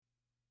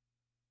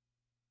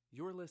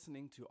You're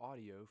listening to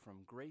audio from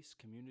Grace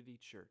Community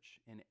Church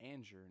in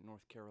Angier,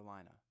 North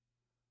Carolina.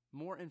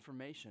 More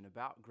information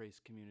about Grace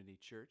Community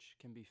Church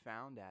can be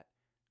found at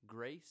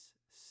graceccnc.org.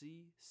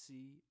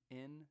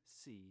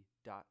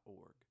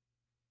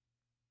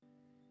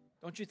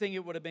 Don't you think it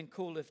would have been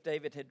cool if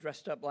David had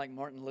dressed up like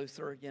Martin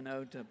Luther,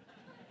 to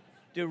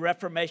do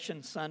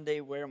Reformation Sunday,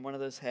 wearing one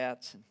of those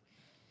hats?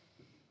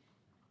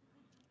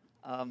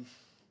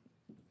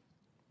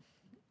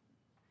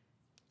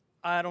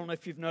 I don't know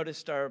if you've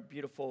noticed our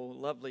beautiful,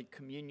 lovely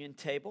communion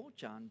table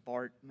John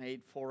Bart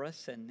made for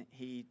us, and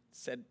he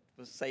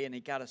was saying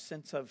he got a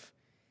sense of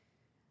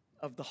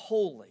the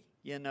holy,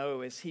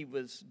 as he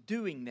was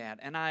doing that.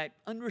 And I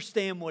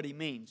understand what he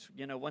means.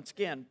 Once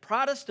again,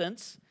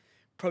 Protestants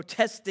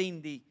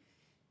protesting the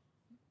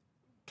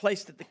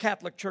place that the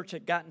Catholic Church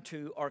had gotten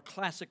to are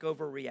classic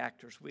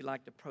overreactors. We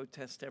like to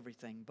protest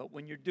everything. But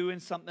when you're doing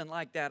something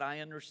like that,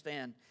 I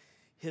understand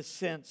his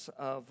sense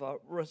of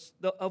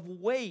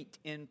weight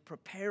in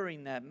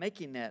preparing that,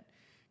 making that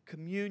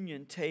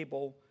communion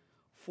table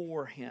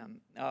for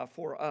him,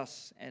 for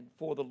us, and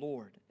for the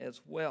Lord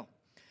as well.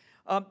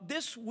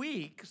 This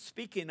week,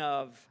 speaking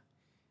of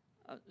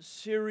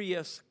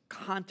serious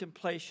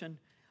contemplation,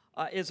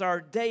 is our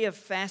day of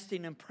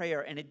fasting and prayer,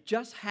 and it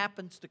just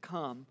happens to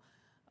come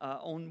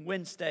on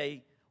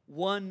Wednesday,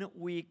 1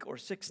 week or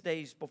 6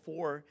 days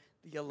before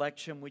the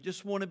election. We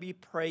just want to be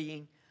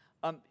praying.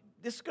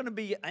 This is going to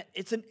be,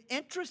 it's an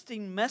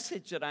interesting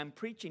message that I'm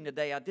preaching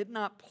today. I did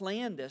not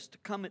plan this to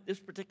come at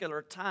this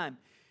particular time,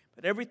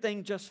 but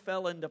everything just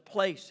fell into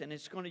place, and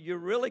you're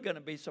really going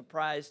to be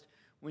surprised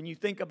when you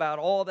think about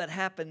all that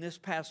happened this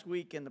past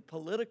week in the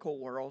political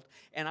world.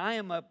 And I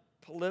am a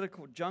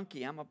political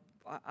junkie.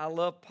 I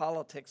love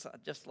politics. I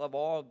just love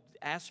all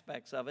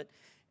aspects of it.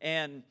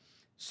 And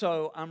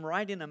so I'm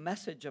writing a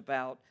message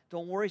about,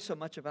 don't worry so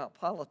much about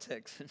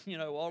politics.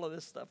 All of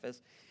this stuff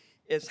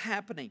is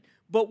happening.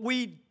 But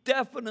we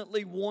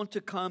definitely want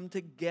to come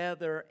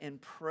together and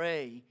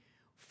pray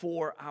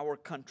for our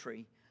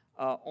country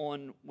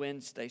on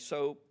Wednesday.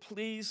 So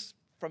please,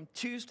 from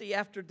Tuesday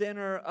after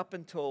dinner up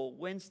until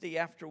Wednesday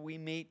after we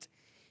meet,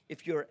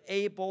 if you're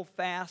able,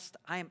 fast.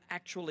 I am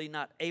actually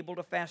not able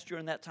to fast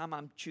during that time.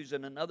 I'm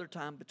choosing another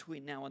time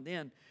between now and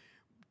then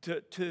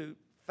to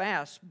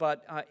fast.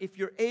 But if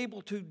you're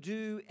able to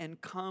do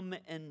and come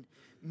and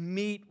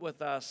meet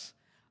with us,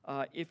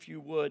 if you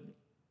would,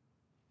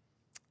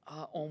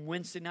 on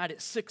Wednesday night at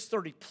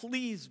 6:30,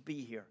 please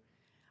be here.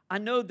 I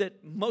know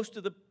that most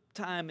of the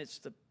time it's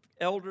the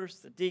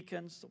elders, the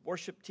deacons, the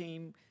worship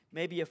team,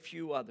 maybe a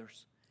few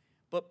others.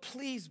 But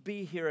please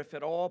be here if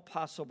at all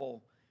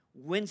possible.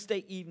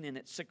 Wednesday evening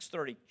at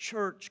 6:30,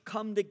 church,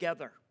 come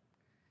together.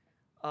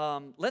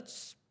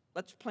 Let's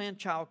plan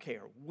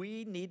childcare.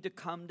 We need to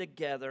come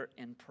together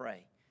and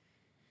pray.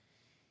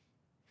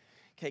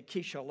 Okay,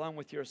 Keisha, along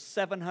with your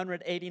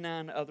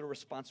 789 other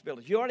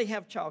responsibilities. You already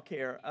have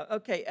childcare.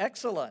 Okay,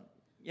 excellent.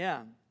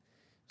 Yeah.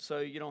 So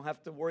you don't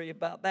have to worry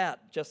about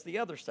that, just the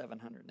other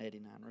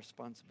 789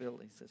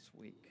 responsibilities this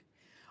week.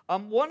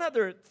 One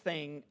other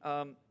thing,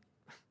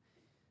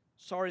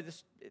 sorry,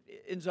 this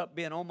ends up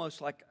being almost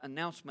like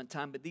announcement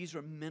time, but these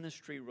are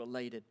ministry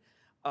related.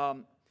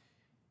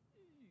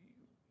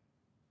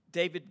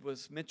 David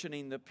was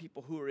mentioning the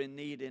people who are in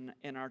need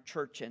in our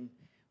church, and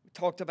we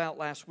talked about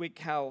last week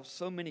how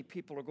so many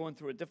people are going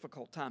through a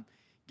difficult time.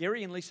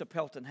 Gary and Lisa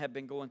Pelton have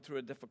been going through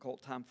a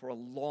difficult time for a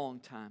long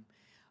time.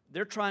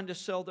 They're trying to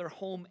sell their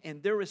home,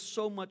 and there is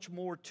so much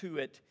more to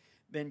it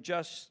than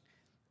just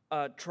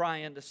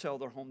trying to sell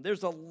their home.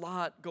 There's a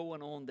lot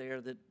going on there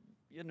that,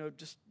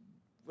 just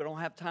we don't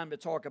have time to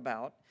talk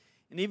about.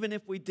 And even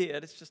if we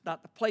did, it's just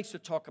not the place to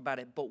talk about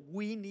it. But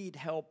we need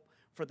help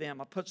for them.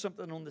 I put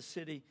something on the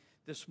city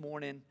this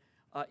morning.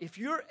 If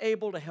you're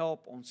able to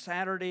help on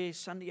Saturday,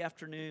 Sunday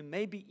afternoon,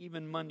 maybe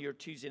even Monday or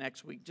Tuesday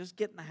next week, just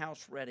getting the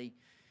house ready.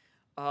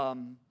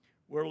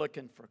 We're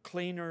looking for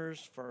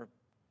cleaners, for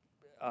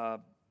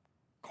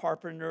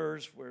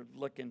carpenters. We're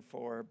looking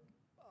for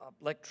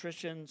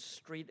electricians,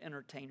 street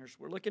entertainers.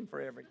 We're looking for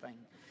everything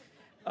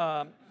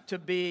to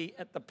be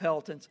at the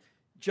Peltons.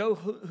 Joe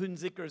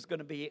Hunziker is going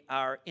to be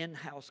our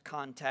in-house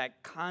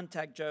contact.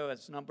 Contact Joe.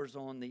 His number's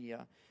on the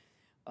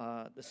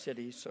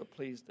city, so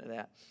please do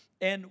that.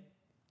 And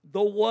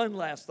the one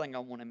last thing I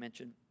want to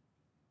mention,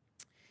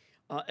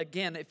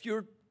 again, if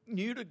you're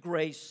new to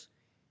Grace,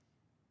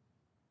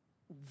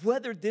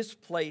 whether this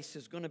place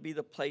is going to be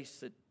the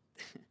place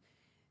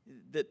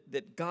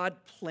that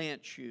God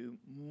plants you,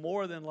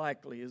 more than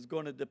likely is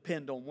going to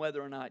depend on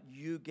whether or not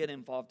you get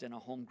involved in a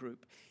home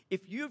group.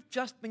 If you've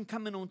just been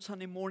coming on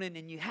Sunday morning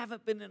and you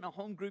haven't been in a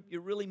home group, you're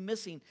really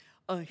missing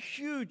a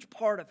huge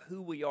part of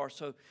who we are.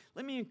 So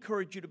let me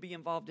encourage you to be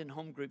involved in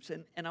home groups.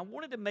 And I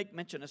wanted to make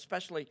mention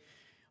especially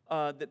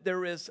that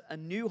there is a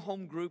new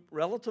home group,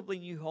 relatively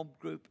new home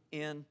group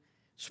in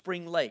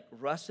Spring Lake.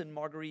 Russ and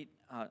Marguerite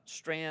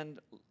Strand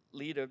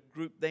lead a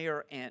group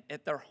there, and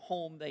at their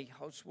home, they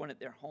host one at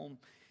their home.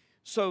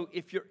 So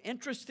if you're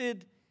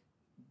interested,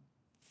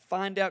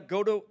 find out,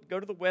 go to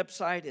the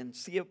website and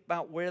see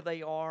about where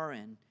they are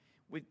and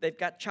They've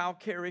got child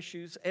care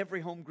issues.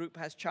 Every home group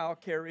has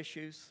child care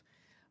issues.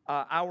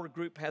 Our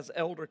group has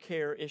elder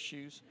care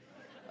issues.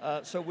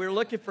 So we're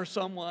looking for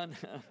someone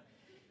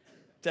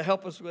to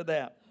help us with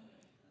that.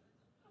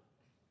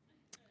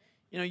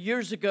 You know,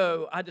 years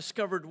ago, I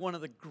discovered one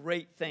of the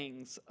great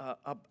things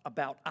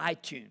about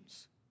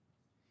iTunes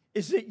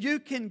is that you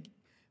can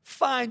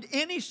find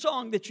any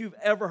song that you've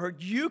ever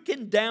heard. You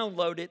can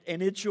download it,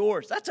 and it's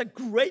yours. That's a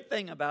great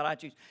thing about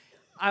iTunes.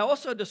 I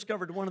also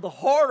discovered one of the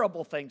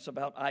horrible things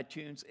about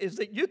iTunes is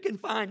that you can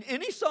find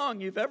any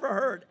song you've ever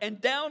heard and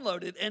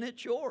download it, and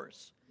it's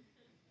yours.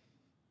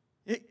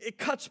 It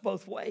cuts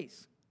both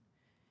ways.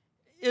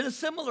 In a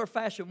similar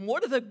fashion,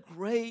 one of the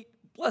great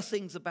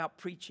blessings about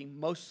preaching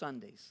most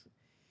Sundays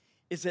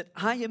is that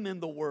I am in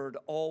the Word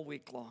all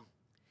week long.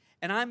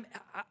 And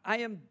I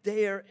am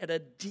there at a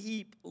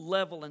deep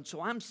level, and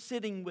so I'm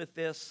sitting with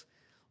this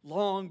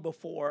long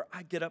before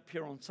I get up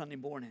here on Sunday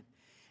morning.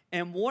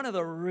 And one of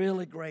the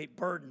really great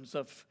burdens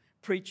of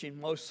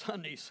preaching most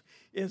Sundays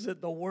is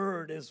that the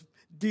Word is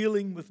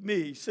dealing with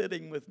me,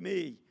 sitting with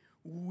me,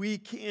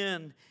 week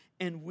in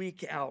and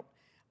week out.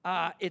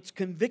 It's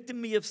convicting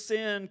me of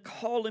sin,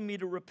 calling me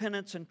to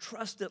repentance and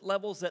trust at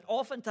levels that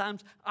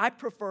oftentimes I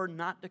prefer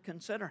not to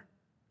consider.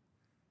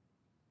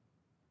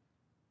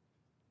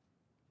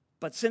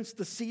 But since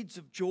the seeds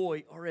of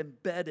joy are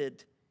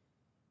embedded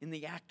in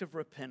the act of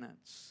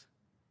repentance,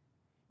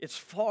 it's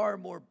far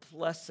more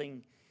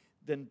blessing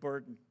than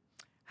burden.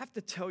 I have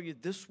to tell you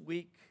this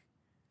week,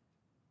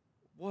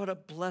 what a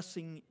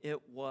blessing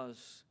it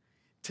was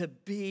to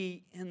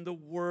be in the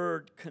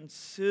Word,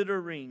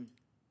 considering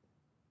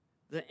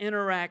the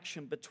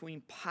interaction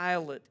between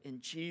Pilate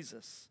and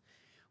Jesus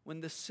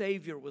when the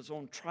Savior was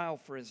on trial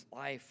for his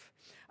life.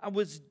 I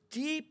was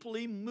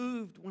deeply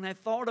moved when I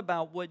thought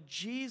about what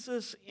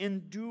Jesus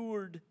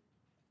endured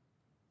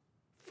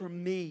for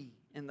me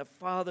in the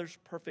Father's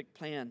perfect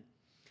plan.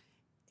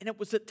 And it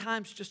was at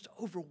times just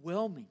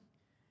overwhelming,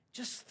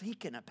 just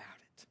thinking about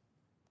it.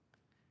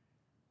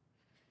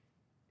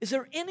 Is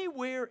there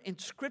anywhere in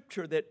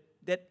Scripture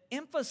that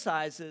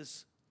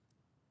emphasizes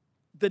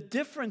the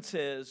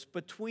differences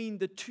between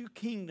the two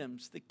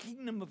kingdoms, the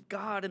kingdom of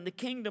God and the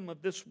kingdom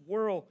of this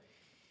world?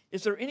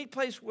 Is there any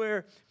place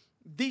where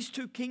these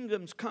two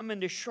kingdoms come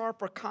into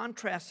sharper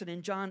contrast than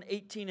in John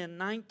 18 and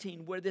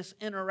 19, where this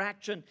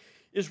interaction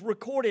is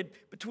recorded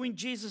between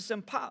Jesus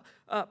and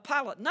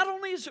Pilate? Not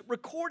only is it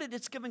recorded,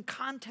 it's given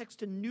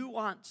context and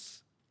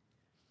nuance.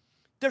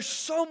 There's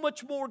so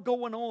much more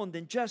going on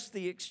than just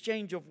the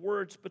exchange of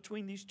words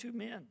between these two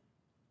men.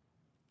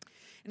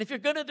 And if you're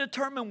going to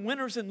determine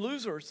winners and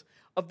losers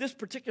of this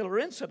particular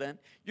incident,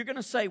 you're going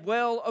to say,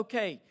 well,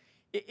 okay,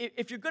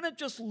 if you're going to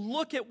just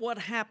look at what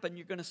happened,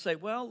 you're going to say,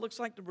 well, it looks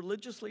like the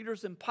religious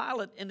leaders and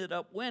Pilate ended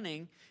up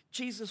winning.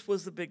 Jesus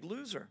was the big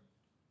loser.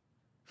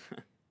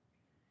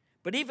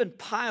 But even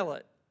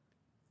Pilate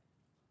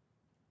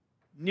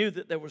knew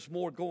that there was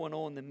more going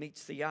on than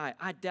meets the eye.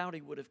 I doubt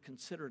he would have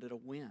considered it a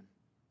win.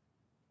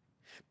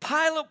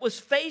 Pilate was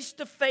face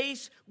to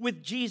face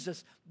with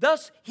Jesus.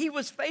 Thus, he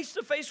was face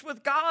to face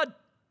with God.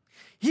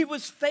 He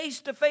was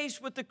face to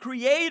face with the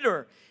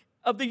Creator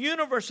of the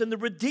universe and the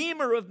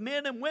Redeemer of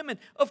men and women.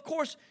 Of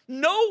course,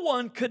 no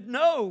one could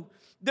know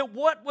that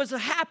what was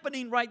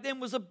happening right then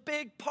was a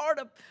big part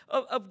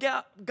of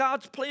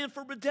God's plan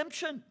for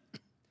redemption.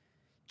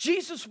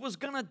 Jesus was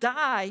going to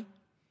die,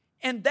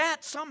 and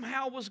that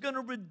somehow was going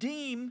to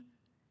redeem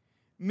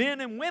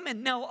men and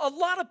women. Now, a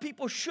lot of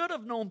people should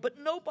have known, but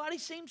nobody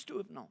seems to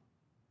have known.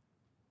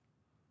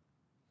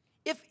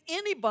 If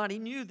anybody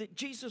knew that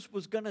Jesus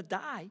was going to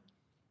die,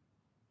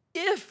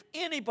 if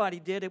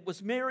anybody did, it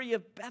was Mary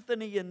of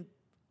Bethany, and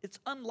it's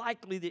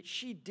unlikely that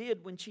she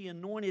did when she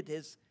anointed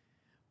his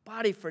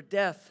body for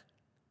death.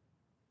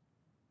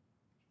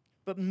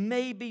 But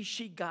maybe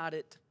she got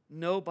it.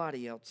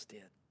 Nobody else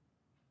did.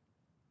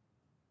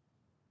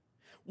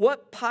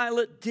 What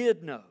Pilate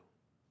did know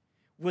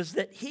was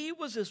that he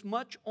was as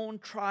much on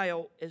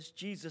trial as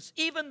Jesus,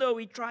 even though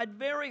he tried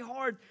very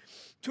hard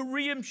to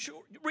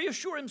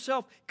reassure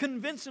himself,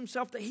 convince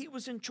himself that he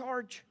was in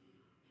charge.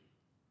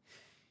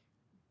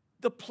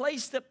 The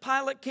place that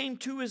Pilate came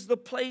to is the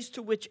place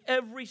to which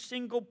every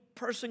single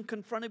person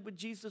confronted with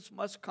Jesus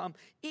must come,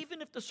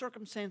 even if the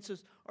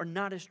circumstances are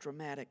not as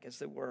dramatic as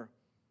they were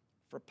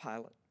for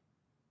Pilate.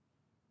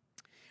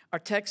 Our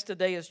text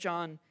today is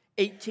John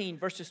 18,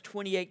 verses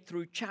 28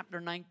 through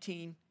chapter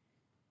 19,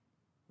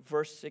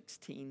 verse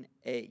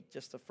 16a,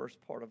 just the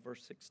first part of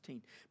verse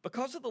 16.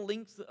 Because of the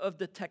length of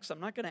the text,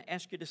 I'm not going to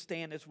ask you to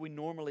stand as we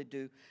normally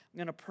do. I'm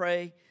going to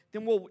pray,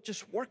 then we'll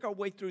just work our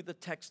way through the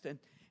text and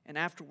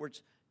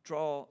afterwards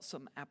draw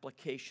some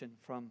application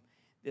from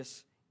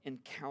this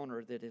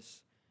encounter that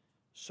is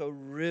so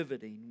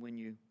riveting when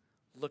you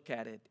look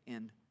at it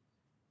in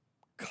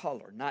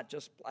color, not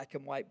just black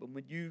and white, but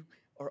when you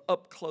are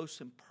up close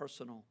and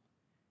personal,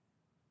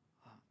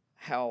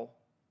 how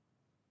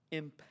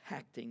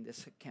impacting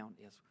this account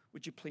is.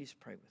 Would you please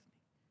pray with me?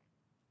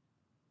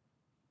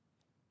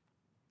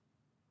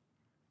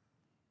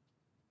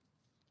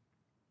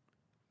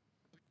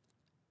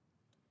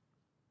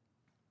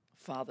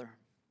 Father,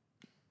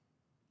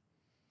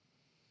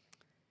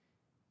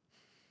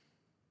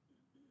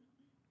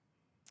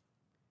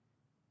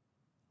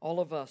 all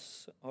of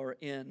us are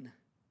in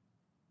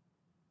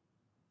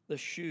the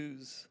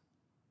shoes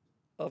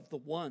of the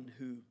one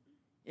who,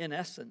 in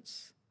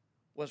essence,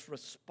 was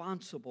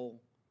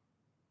responsible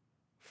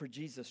for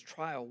Jesus'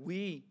 trial.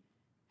 We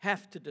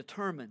have to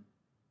determine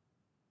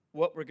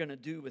what we're going to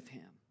do with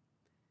him.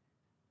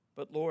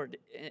 But Lord,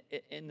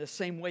 in the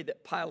same way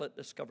that Pilate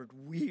discovered,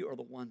 we are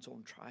the ones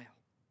on trial.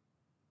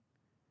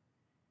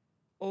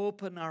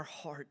 Open our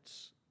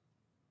hearts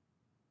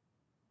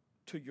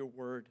to your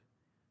word.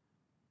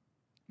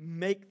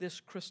 Make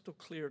this crystal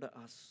clear to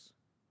us.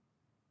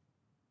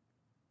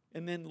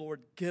 And then,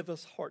 Lord, give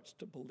us hearts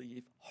to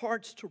believe,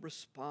 hearts to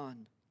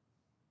respond,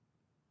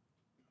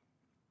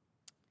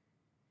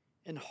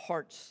 and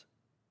hearts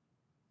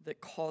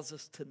that cause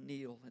us to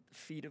kneel at the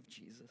feet of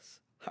Jesus,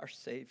 our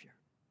Savior,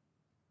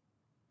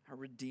 our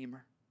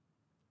Redeemer.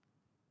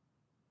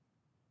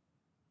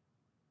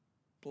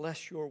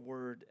 Bless your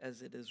word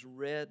as it is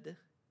read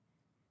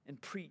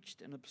and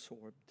preached and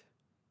absorbed.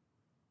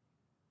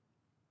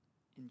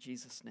 In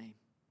Jesus' name,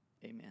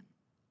 amen.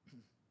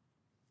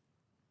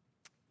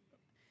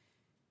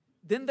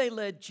 Then they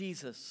led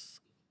Jesus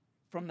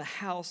from the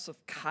house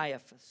of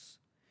Caiaphas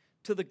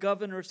to the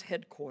governor's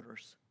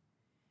headquarters.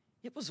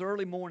 It was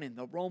early morning.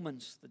 The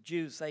Romans, the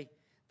Jews,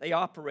 they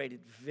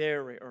operated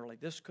very early.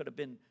 This could have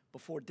been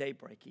before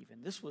daybreak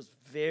even. This was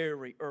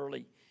very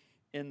early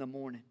in the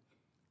morning.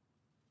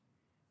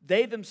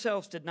 They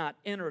themselves did not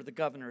enter the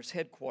governor's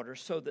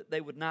headquarters so that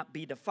they would not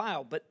be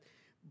defiled,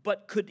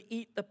 but could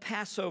eat the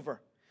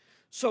Passover.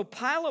 So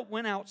Pilate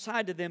went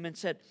outside to them and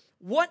said,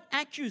 "What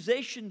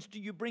accusations do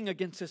you bring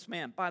against this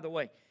man?" By the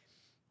way,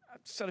 I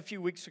said a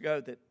few weeks ago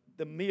that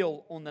the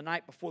meal on the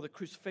night before the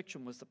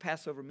crucifixion was the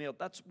Passover meal.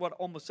 That's what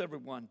almost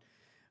everyone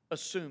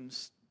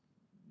assumes.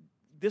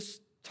 This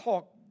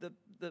talk,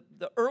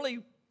 the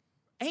early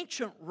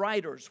ancient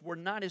writers were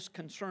not as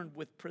concerned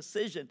with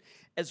precision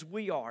as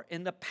we are.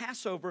 And the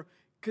Passover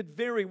could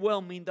very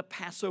well mean the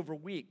Passover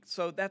week.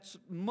 So that's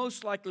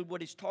most likely what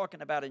he's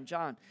talking about in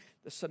John.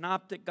 The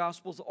synoptic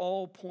gospels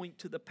all point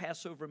to the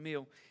Passover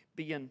meal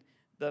being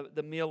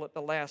the meal at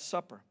the Last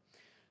Supper.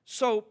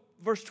 So,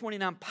 verse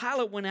 29,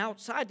 Pilate went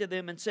outside to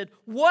them and said,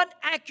 "What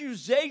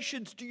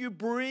accusations do you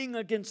bring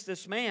against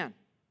this man?"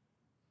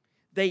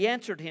 They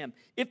answered him,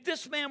 "If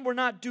this man were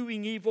not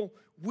doing evil,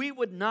 we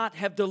would not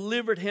have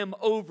delivered him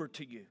over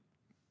to you."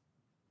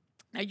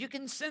 Now, you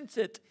can sense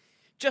it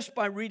just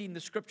by reading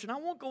the scripture. And I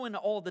won't go into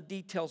all the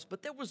details,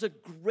 but there was a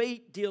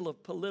great deal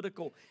of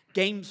political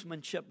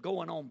gamesmanship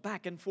going on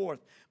back and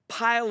forth.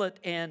 Pilate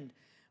and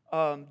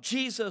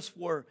Jesus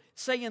were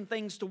saying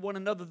things to one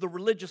another, the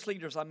religious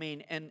leaders,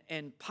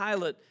 and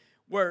Pilate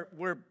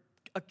were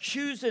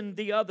accusing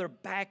the other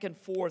back and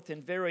forth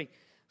in very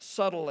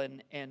subtle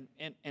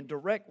and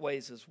direct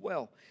ways as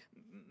well.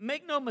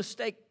 Make no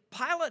mistake,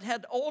 Pilate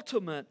had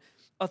ultimate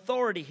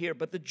authority here,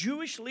 but the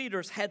Jewish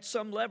leaders had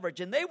some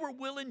leverage, and they were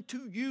willing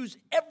to use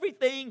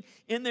everything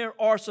in their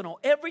arsenal,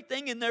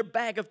 everything in their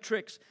bag of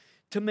tricks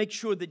to make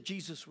sure that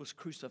Jesus was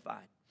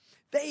crucified.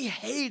 They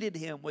hated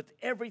him with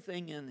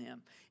everything in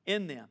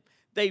them.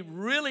 They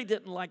really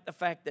didn't like the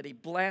fact that he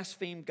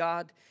blasphemed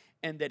God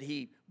and that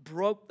he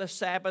broke the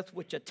Sabbath,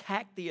 which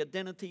attacked the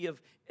identity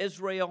of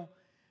Israel.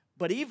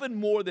 But even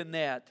more than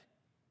that,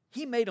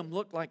 he made them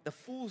look like the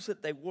fools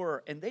that they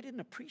were, and they didn't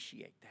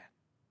appreciate that.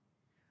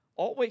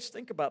 Always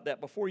think about that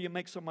before you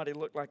make somebody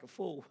look like a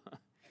fool.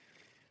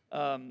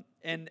 And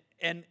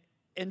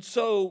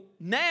so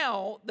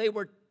now they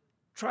were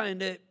trying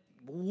to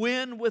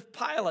win with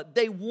Pilate.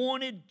 They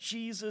wanted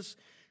Jesus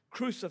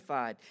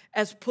crucified.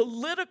 As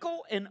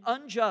political and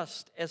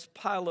unjust as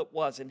Pilate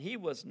was, and he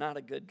was not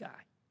a good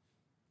guy,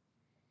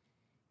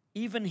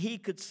 even he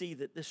could see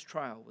that this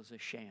trial was a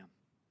sham.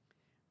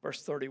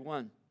 Verse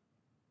 31,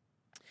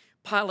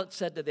 Pilate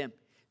said to them,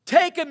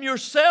 "Take him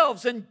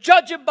yourselves and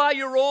judge him by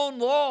your own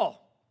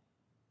law,"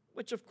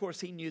 which of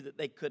course he knew that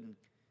they couldn't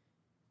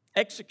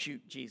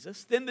execute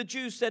Jesus. Then the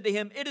Jews said to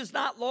him, "It is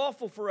not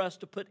lawful for us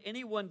to put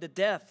anyone to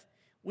death.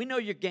 We know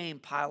your game,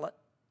 Pilate."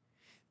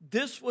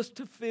 This was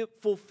to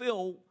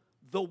fulfill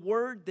the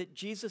word that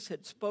Jesus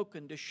had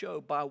spoken to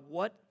show by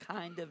what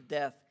kind of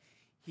death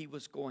he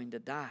was going to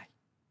die.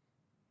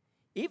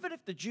 Even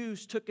if the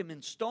Jews took him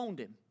and stoned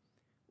him,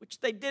 which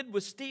they did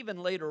with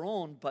Stephen later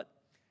on, but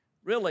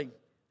really,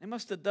 they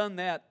must have done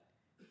that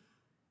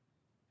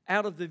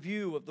out of the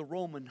view of the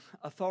Roman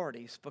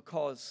authorities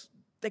because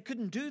they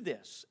couldn't do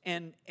this.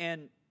 And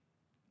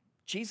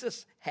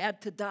Jesus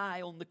had to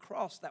die on the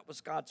cross. That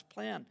was God's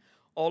plan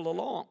all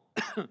along.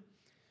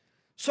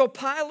 So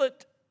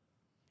Pilate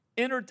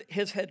entered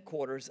his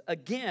headquarters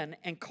again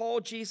and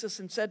called Jesus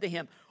and said to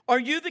him, "Are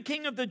you the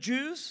king of the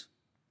Jews?"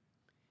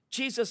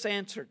 Jesus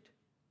answered,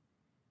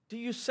 "Do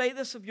you say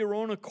this of your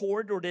own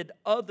accord, or did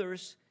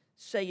others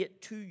say it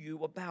to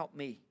you about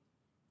me?"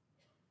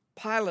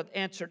 Pilate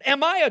answered,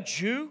 "Am I a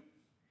Jew?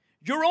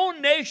 Your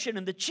own nation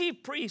and the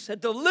chief priests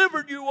had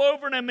delivered you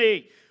over to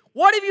me.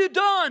 What have you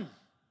done?"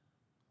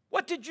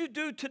 What did you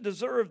do to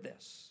deserve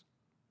this?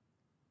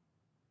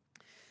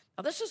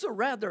 Now, this is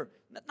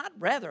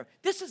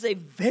this is a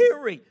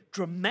very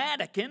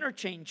dramatic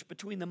interchange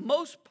between the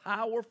most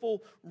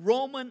powerful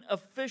Roman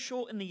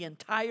official in the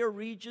entire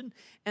region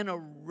and a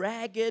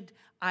ragged,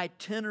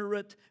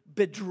 itinerant,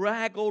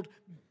 bedraggled,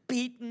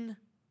 beaten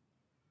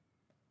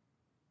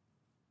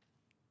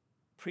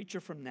preacher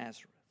from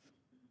Nazareth.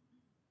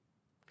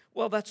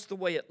 Well, that's the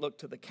way it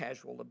looked to the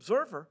casual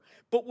observer.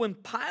 But when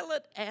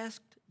Pilate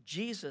asked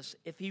Jesus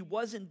if he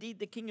was indeed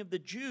the king of the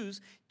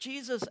Jews,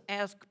 Jesus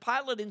asked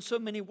Pilate in so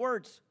many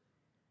words,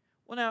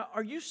 well, now,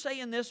 are you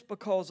saying this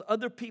because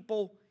other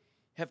people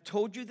have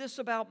told you this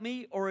about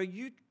me, or are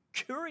you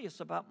curious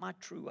about my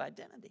true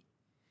identity?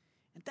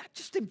 And that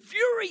just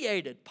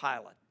infuriated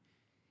Pilate.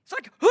 It's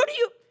like,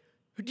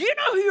 do you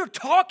know who you're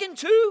talking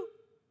to?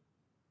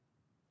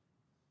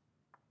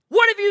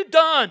 What have you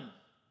done?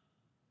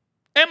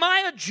 Am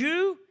I a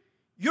Jew?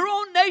 Your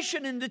own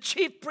nation and the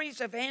chief priests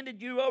have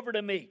handed you over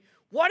to me.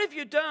 What have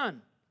you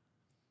done?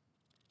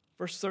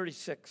 Verse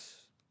 36,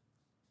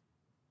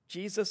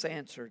 Jesus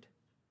answered,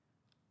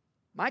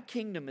 my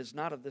kingdom is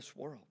not of this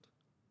world.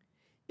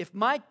 If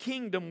my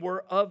kingdom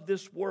were of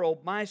this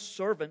world, my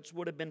servants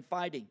would have been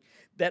fighting,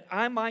 that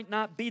I might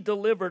not be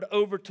delivered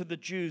over to the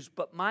Jews,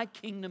 but my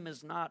kingdom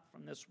is not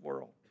from this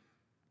world.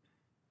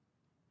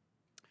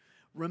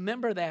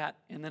 Remember that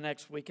in the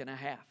next week and a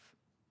half.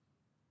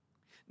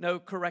 No,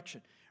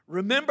 correction.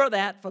 Remember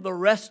that for the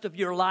rest of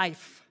your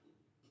life.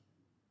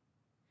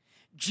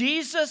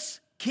 Jesus'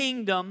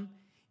 kingdom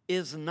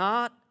is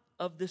not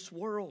of this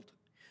world.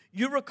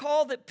 You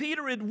recall that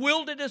Peter had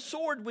wielded his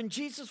sword when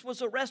Jesus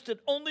was arrested,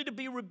 only to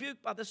be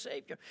rebuked by the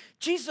Savior.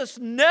 Jesus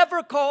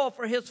never called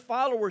for his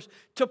followers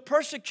to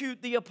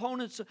persecute the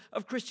opponents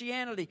of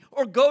Christianity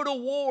or go to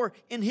war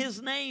in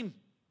his name.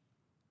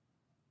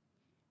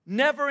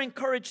 Never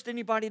encouraged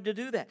anybody to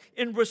do that.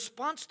 In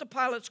response to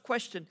Pilate's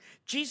question,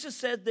 Jesus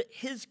said that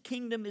his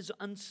kingdom is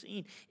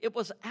unseen. It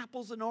was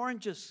apples and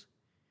oranges.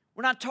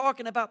 We're not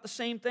talking about the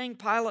same thing,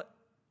 Pilate.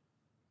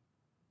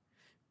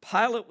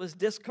 Pilate was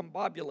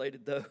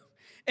discombobulated, though,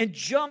 and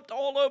jumped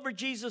all over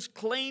Jesus'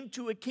 claim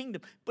to a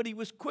kingdom, but he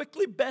was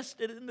quickly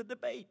bested in the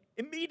debate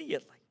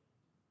immediately.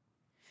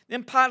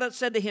 Then Pilate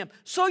said to him,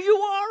 so you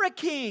are a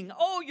king.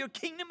 Oh, your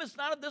kingdom is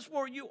not of this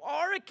world. You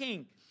are a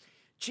king.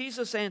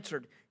 Jesus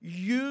answered,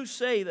 you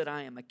say that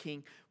I am a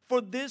king.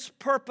 For this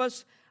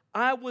purpose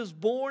I was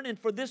born, and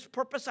for this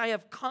purpose I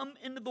have come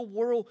into the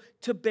world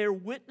to bear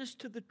witness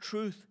to the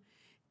truth.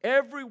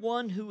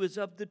 Everyone who is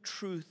of the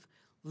truth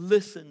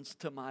listens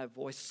to my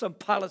voice. Some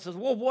Pilate says,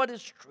 well, what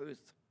is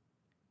truth?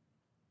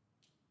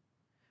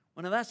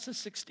 Well, now that's the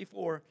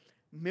 $64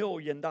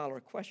 million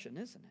question,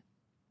 isn't it?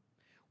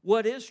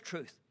 What is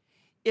truth?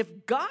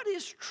 If God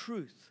is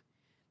truth,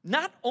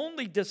 not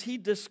only does he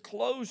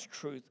disclose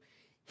truth,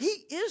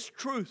 he is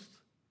truth.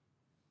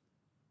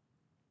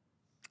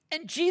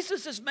 And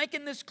Jesus is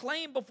making this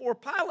claim before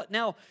Pilate.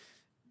 Now,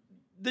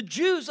 the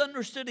Jews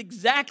understood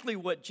exactly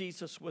what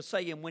Jesus was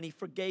saying when he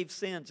forgave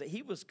sins. That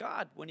he was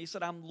God. When he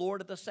said, I'm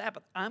Lord of the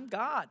Sabbath, I'm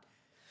God.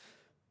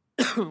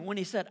 When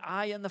he said,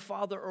 I and the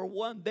Father are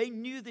one, they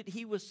knew that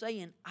he was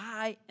saying,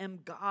 I am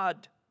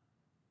God.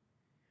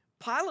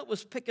 Pilate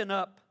was picking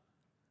up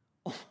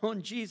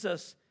on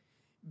Jesus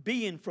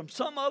being from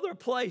some other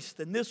place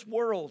than this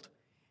world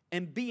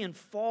and being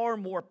far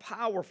more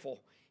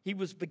powerful. He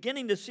was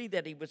beginning to see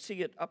that. He would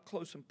see it up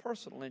close and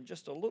personal in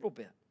just a little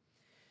bit.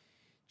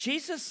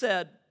 Jesus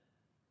said,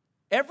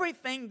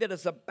 everything that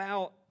is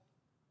about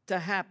to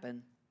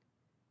happen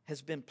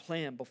has been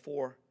planned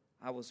before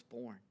I was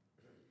born.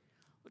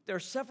 Look, there are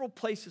several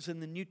places in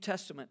the New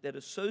Testament that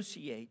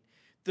associate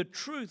the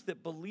truth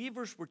that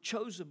believers were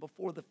chosen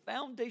before the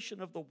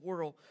foundation of the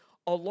world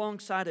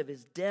alongside of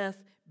his death,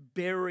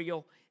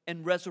 burial,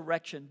 and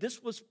resurrection.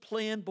 This was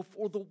planned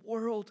before the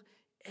world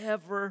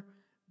ever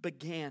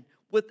began.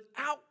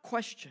 Without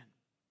question,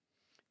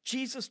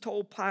 Jesus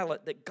told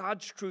Pilate that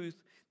God's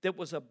truth that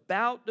was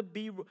about to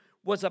be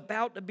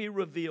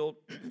revealed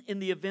in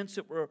the events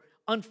that were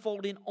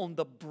unfolding on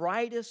the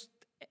brightest,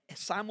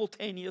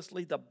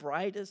 simultaneously the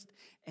brightest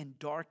and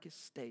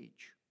darkest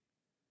stage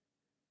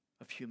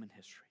of human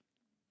history.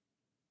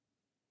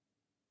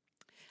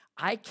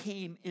 I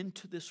came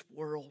into this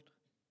world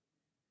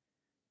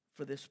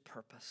for this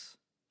purpose.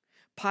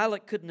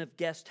 Pilate couldn't have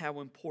guessed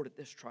how important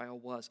this trial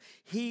was.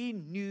 He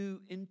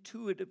knew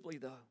intuitively,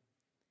 though,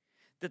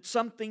 that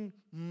something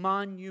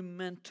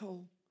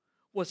monumental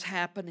was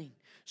happening.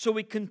 So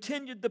he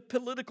continued the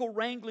political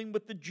wrangling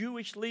with the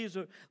Jewish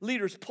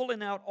leaders,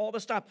 pulling out all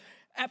the stuff.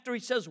 After he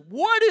says,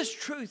 what is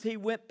truth? He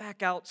went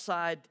back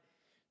outside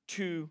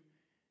to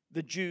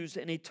the Jews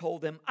and he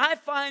told them, I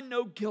find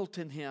no guilt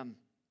in him.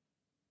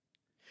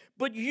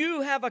 But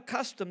you have a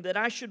custom that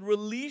I should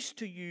release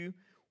to you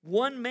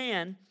one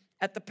man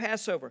at the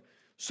Passover.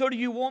 So do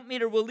you want me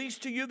to release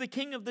to you the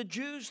king of the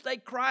Jews? They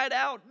cried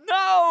out,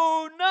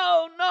 no,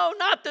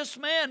 not this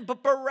man,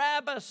 but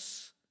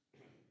Barabbas.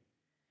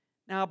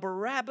 Now,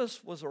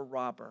 Barabbas was a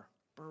robber.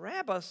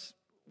 Barabbas,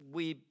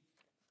 we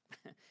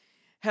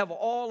have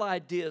all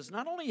ideas.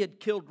 Not only had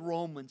killed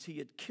Romans, he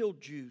had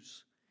killed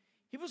Jews.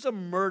 He was a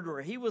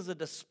murderer. He was a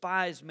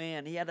despised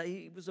man.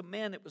 He was a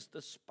man that was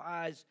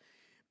despised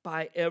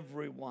by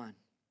everyone.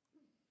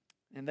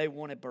 And they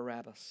wanted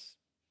Barabbas.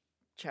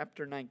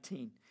 Chapter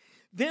 19.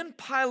 Then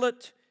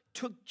Pilate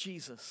took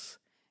Jesus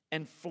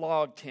and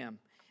flogged him.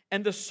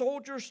 And the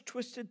soldiers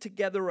twisted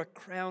together a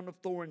crown of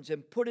thorns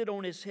and put it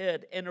on his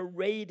head and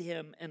arrayed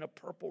him in a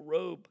purple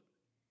robe.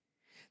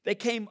 They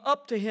came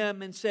up to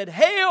him and said,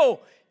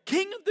 "Hail,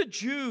 King of the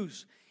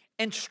Jews!"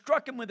 and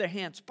struck him with their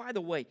hands. By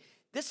the way,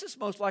 this is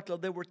most likely,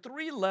 there were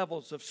 3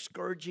 levels of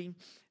scourging.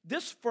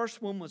 This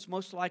first one was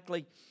most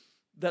likely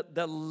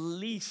the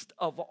least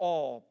of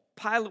all.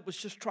 Pilate was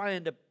just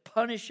trying to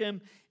punish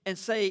him and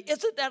say,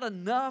 "Isn't that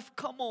enough?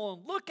 Come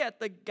on, look at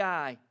the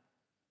guy."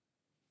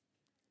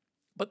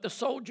 But the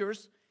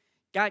soldiers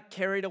got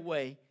carried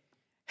away.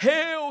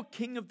 "Hail,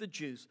 King of the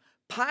Jews!"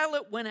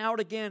 Pilate went out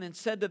again and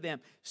said to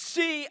them,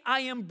 "See,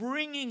 I am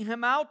bringing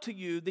him out to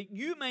you, that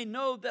you may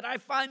know that I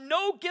find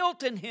no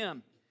guilt in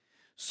him."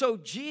 So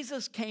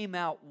Jesus came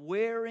out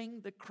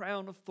wearing the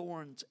crown of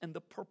thorns and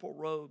the purple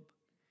robe.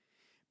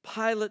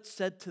 Pilate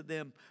said to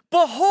them,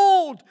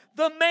 "Behold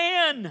the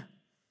man!"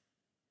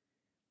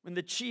 When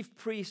the chief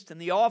priest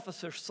and the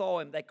officers saw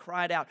him, they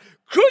cried out,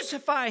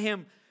 "Crucify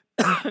him!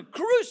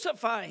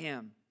 Crucify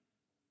him!"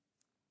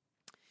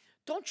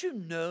 Don't you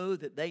know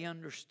that they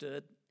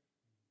understood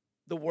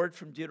the word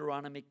from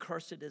Deuteronomy,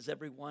 "Cursed is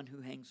everyone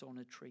who hangs on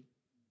a tree"?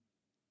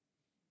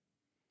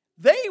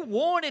 They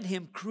wanted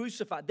him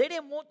crucified. They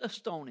didn't want to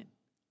stone him.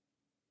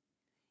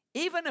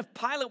 Even if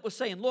Pilate was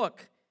saying,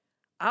 "Look,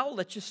 I'll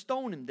let you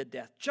stone him to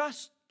death.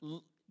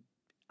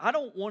 I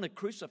don't want to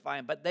crucify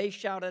him." But they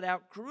shouted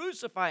out,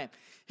 "Crucify him."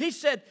 He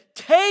said,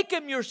 "Take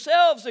him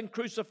yourselves and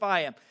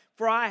crucify him,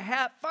 for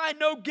I find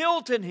no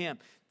guilt in him."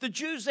 The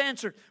Jews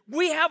answered,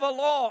 "We have a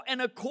law,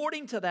 and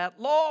according to that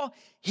law,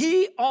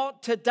 he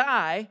ought to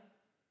die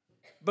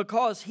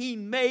because he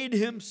made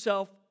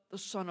himself the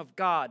Son of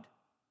God."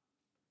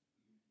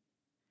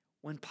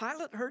 When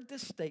Pilate heard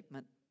this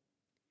statement,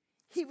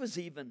 he was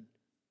even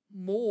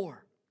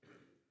more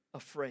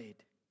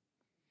afraid.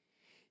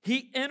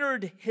 He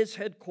entered his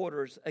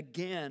headquarters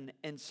again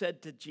and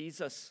said to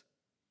Jesus,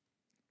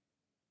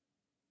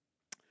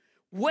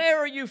 "Where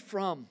are you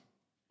from?"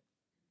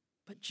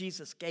 But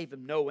Jesus gave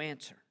him no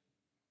answer.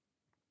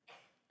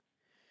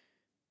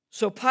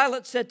 So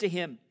Pilate said to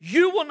him,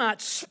 "You will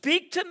not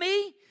speak to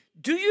me?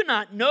 Do you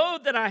not know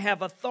that I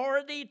have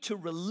authority to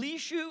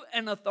release you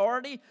and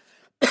authority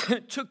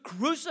to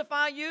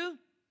crucify you?"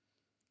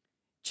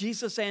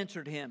 Jesus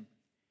answered him,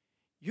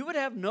 "You would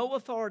have no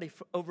authority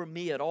over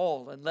me at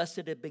all unless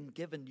it had been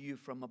given to you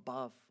from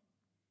above.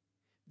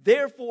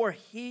 Therefore,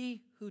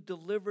 he who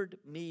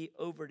delivered me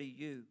over to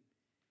you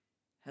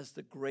has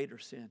the greater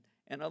sin."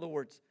 In other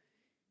words,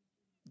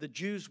 the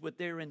Jews with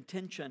their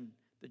intention,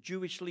 the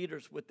Jewish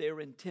leaders with their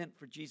intent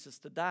for Jesus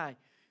to die,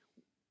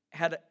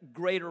 had a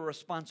greater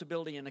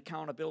responsibility and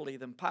accountability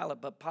than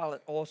Pilate, but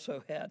Pilate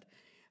also had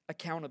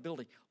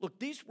accountability. Look,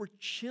 these were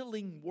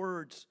chilling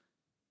words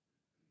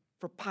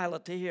for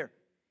Pilate to hear.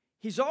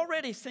 He's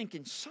already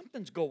thinking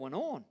something's going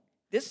on.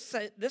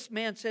 This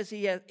man says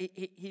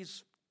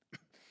his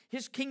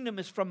kingdom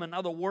is from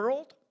another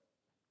world.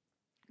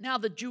 Now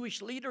the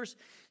Jewish leaders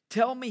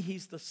tell me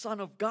he's the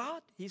Son of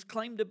God. He's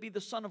claimed to be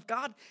the Son of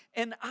God.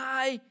 And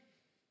I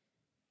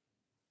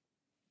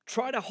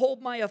try to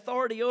hold my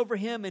authority over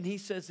him, and he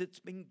says it's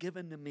been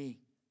given to me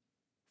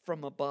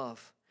from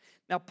above.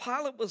 Now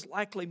Pilate was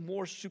likely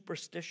more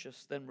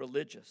superstitious than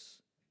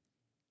religious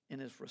in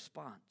his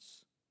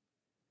response.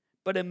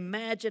 But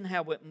imagine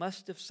how it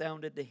must have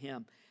sounded to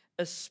him,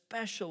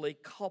 especially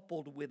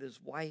coupled with his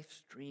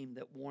wife's dream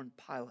that warned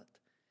Pilate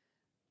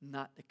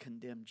not to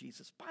condemn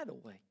Jesus. By the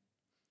way,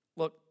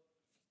 look,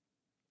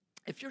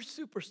 if you're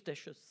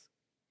superstitious,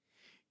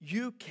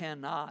 you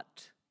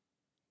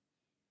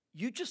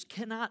just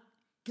cannot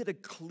get a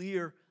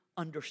clear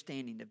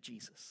understanding of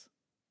Jesus.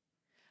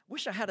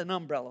 Wish I had an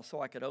umbrella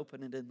so I could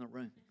open it in the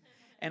room.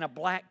 And a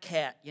black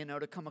cat,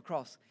 to come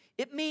across.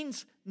 It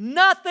means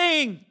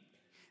nothing.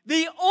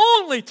 The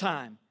only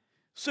time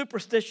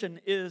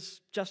superstition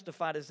is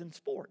justified is in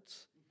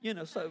sports.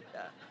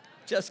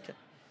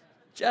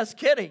 Just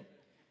kidding.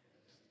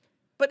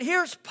 But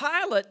here's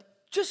Pilate.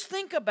 Just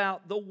think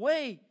about the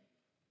way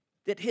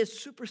that his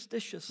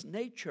superstitious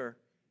nature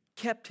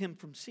kept him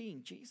from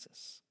seeing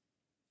Jesus.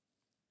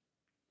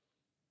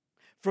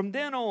 From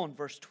then on,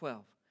 verse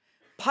 12,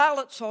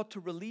 Pilate sought to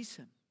release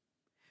him.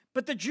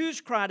 But the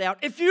Jews cried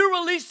out, "If you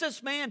release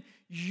this man,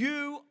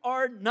 you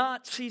are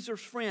not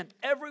Caesar's friend.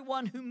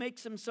 Everyone who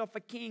makes himself a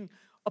king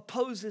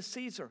opposes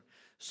Caesar."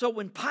 So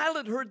when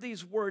Pilate heard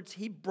these words,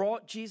 he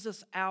brought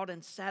Jesus out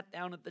and sat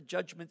down at the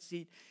judgment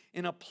seat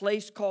in a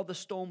place called the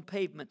Stone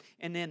Pavement,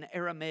 and in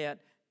Aramaic,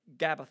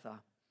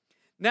 Gabbatha.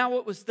 Now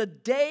it was the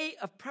day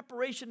of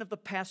preparation of the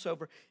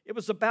Passover. It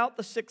was about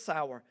the 6th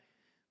hour.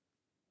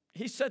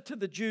 He said to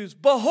the Jews,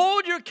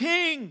 "Behold your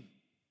king!"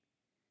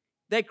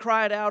 They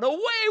cried out,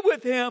 "Away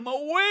with him!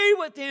 Away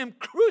with him!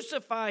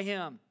 Crucify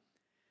him!"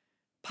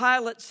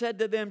 Pilate said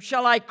to them,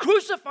 "Shall I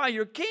crucify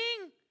your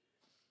king?"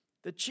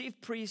 The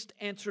chief priest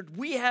answered,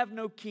 "We have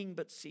no king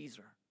but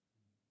Caesar."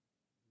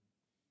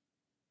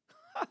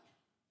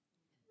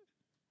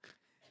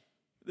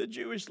 The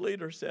Jewish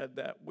leader said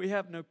that. We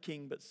have no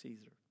king but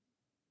Caesar.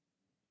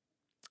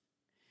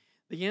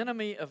 The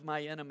enemy of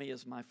my enemy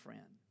is my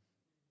friend.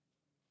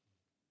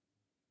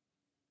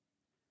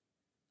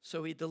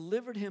 So he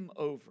delivered him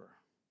over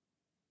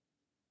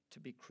to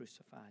be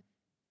crucified.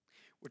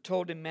 We're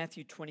told in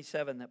Matthew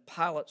 27 that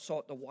Pilate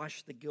sought to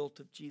wash the guilt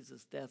of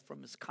Jesus' death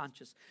from his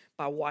conscience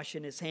by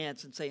washing his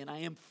hands and saying, "I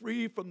am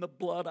free from the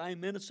blood, I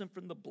am innocent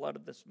from the blood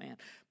of this man."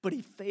 But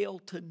he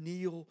failed to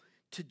kneel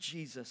to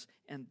Jesus,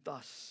 and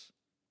thus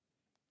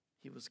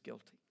he was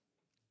guilty.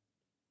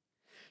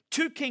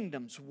 Two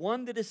kingdoms,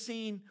 one that is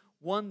seen,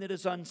 one that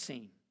is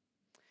unseen.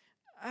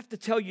 I have to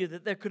tell you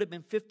that there could have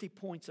been 50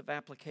 points of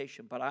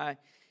application, but I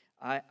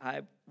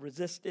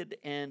resisted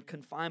and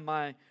confined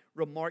my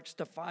remarks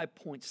to 5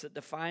 points that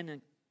define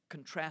and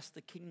contrast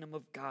the kingdom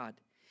of God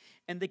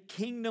and the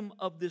kingdom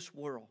of this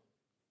world.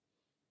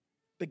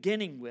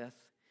 Beginning with,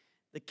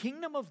 the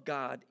kingdom of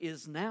God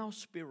is now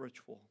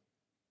spiritual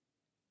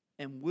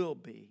and will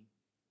be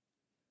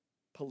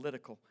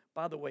political.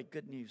 By the way,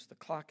 good news, the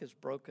clock is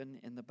broken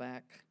in the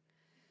back.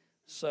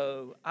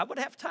 So I would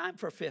have time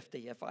for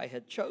 50 if I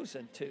had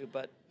chosen to,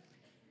 but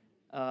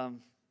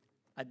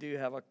I do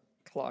have a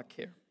clock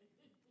here.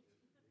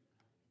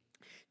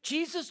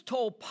 Jesus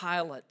told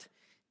Pilate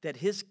that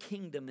his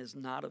kingdom is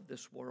not of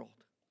this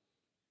world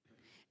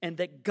and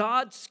that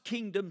God's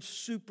kingdom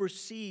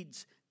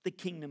supersedes the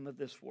kingdom of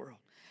this world.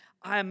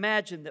 I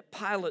imagine that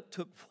Pilate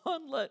took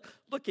one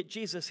look at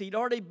Jesus. He'd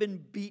already been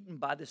beaten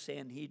by the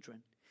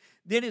Sanhedrin.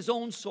 Then his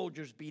own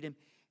soldiers beat him.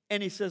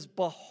 And he says,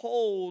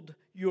 "Behold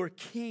your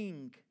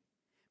king.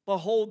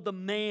 Behold the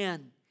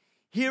man.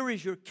 Here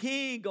is your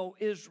king, O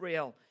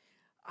Israel."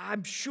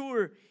 I'm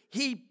sure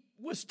he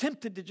was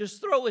tempted to just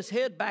throw his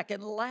head back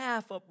and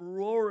laugh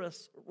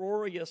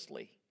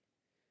uproariously.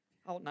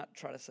 I'll not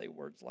try to say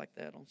words like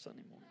that on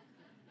Sunday morning.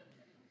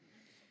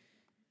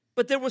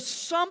 But there was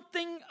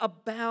something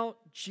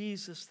about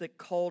Jesus that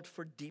called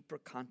for deeper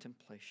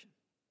contemplation.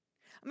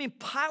 I mean,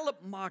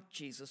 Pilate mocked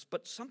Jesus,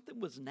 but something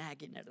was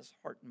nagging at his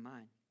heart and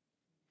mind.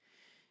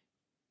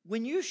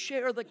 When you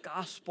share the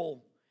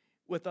gospel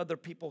with other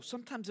people,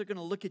 sometimes they're going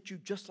to look at you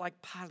just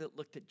like Pilate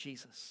looked at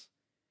Jesus.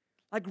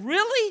 Like,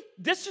 really?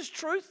 This is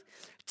truth?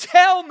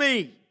 Tell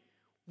me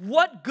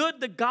what good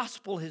the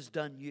gospel has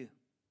done you.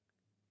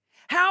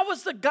 How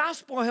has the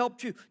gospel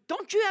helped you?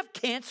 Don't you have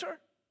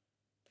cancer?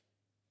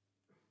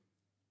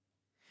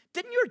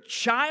 Didn't your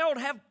child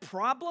have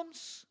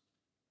problems?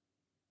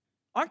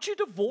 Aren't you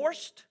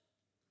divorced?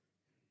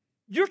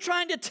 You're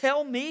trying to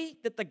tell me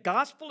that the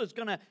gospel is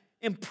going to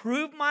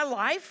improve my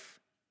life?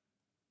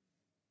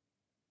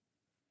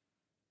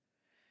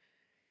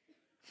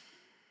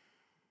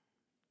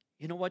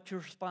 You know what your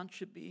response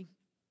should be?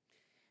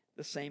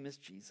 The same as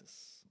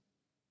Jesus.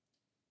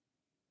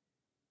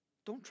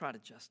 Don't try to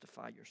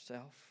justify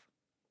yourself.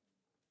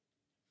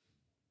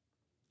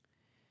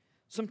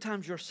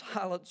 Sometimes your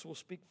silence will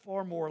speak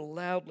far more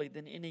loudly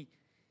than any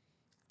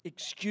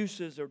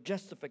excuses or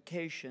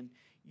justification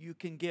you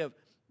can give.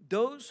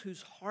 Those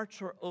whose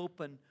hearts are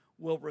open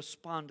will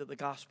respond to the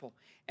gospel.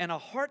 And a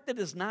heart that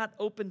is not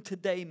open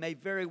today may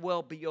very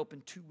well be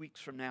open 2 weeks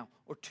from now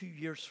or 2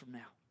 years from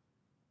now.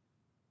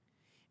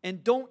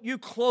 And don't you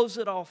close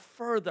it off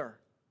further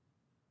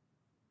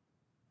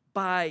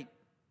by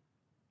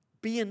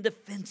being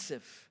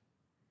defensive.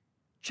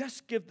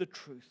 Just give the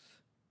truth.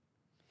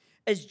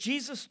 As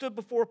Jesus stood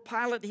before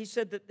Pilate, he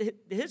said that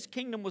his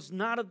kingdom was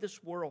not of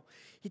this world.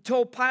 He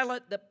told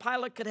Pilate that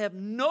Pilate could have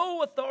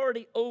no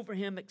authority over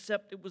him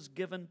except it was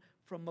given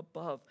from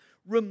above.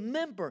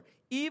 Remember,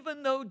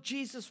 even though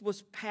Jesus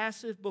was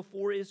passive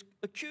before his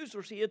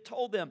accusers, he had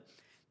told them,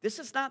 this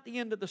is not the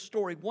end of the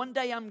story. One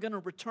day I'm going to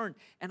return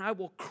and I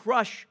will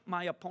crush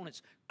my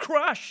opponents.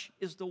 Crush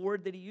is the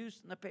word that he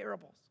used in the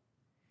parables.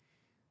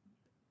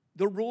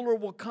 The ruler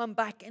will come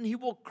back and he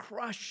will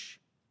crush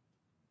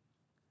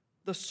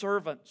the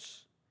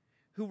servants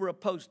who were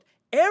opposed.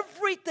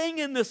 Everything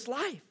in this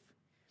life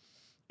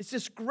is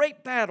this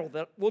great battle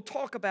that we'll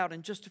talk about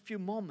in just a few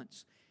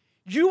moments.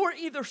 You are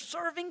either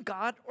serving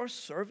God or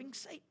serving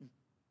Satan.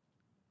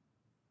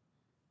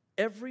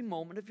 Every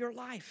moment of your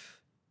life.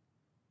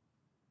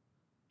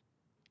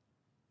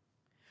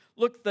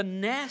 Look, the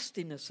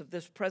nastiness of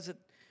this present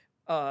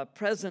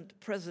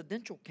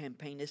presidential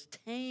campaign is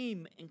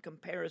tame in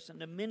comparison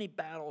to many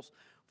battles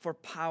for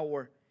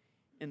power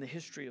in the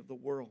history of the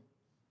world.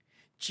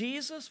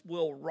 Jesus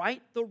will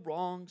right the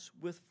wrongs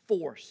with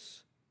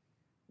force,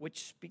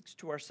 which speaks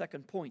to our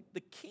second point.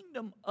 The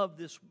kingdom of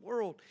this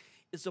world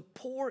is a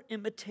poor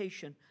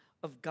imitation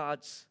of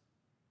God's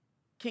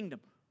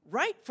kingdom.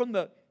 Right from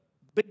the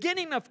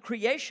beginning of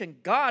creation,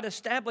 God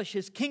established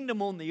his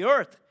kingdom on the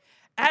earth.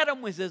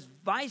 Adam was his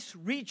vice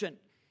regent,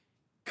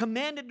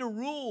 commanded to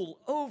rule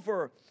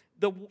over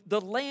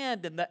the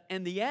land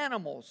and the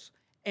animals.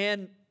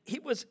 And he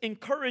was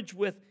encouraged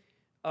with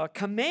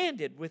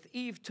commanded with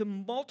Eve to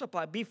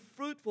multiply, be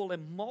fruitful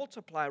and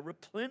multiply,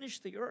 replenish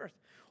the earth.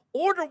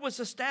 Order was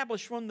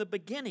established from the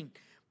beginning,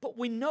 but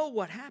we know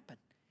what happened.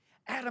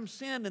 Adam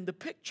sinned, and the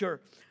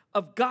picture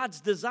of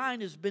God's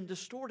design has been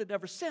distorted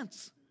ever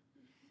since.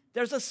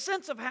 There's a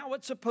sense of how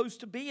it's supposed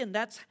to be, and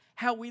that's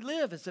how we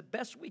live as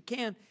best we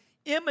can,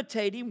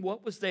 imitating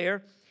what was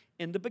there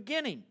in the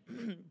beginning.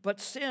 But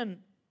sin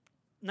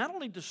not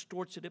only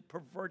distorts it, it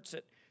perverts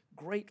it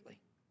greatly.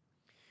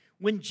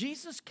 When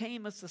Jesus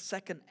came as the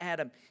second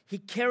Adam, he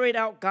carried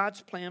out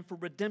God's plan for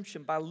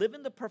redemption by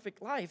living the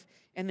perfect life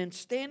and then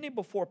standing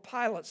before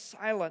Pilate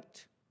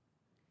silent,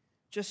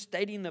 just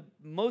stating the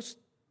most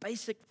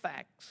basic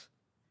facts,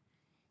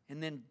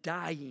 and then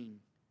dying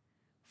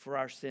for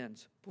our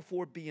sins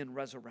before being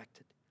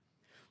resurrected.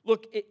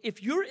 Look,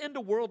 if you're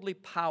into worldly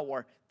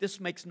power, this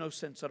makes no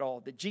sense at all,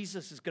 that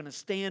Jesus is going to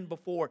stand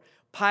before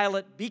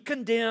Pilate, be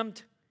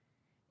condemned,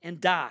 and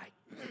die.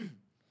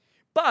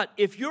 But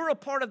if you're a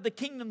part of the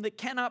kingdom that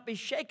cannot be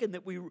shaken,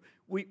 that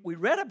we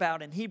read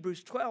about in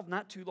Hebrews 12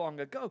 not too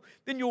long ago,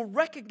 then you'll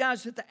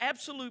recognize that the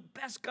absolute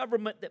best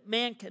government that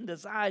man can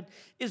design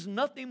is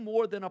nothing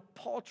more than a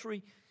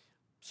paltry,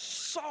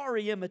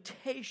 sorry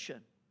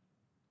imitation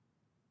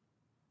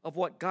of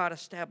what God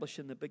established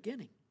in the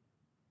beginning.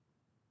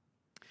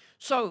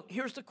 So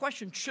here's the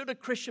question: should a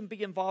Christian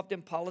be involved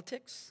in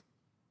politics?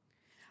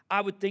 I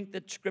would think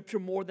that Scripture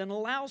more than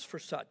allows for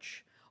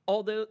such,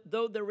 although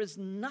there is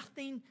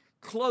nothing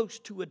close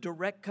to a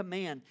direct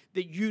command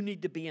that you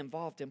need to be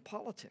involved in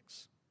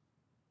politics.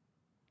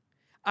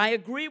 I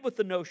agree with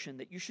the notion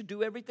that you should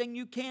do everything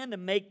you can to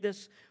make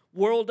this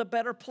world a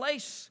better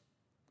place.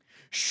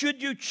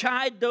 Should you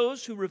chide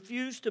those who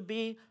refuse to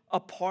be a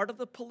part of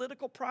the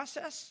political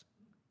process?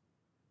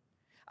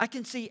 I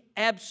can see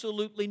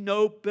absolutely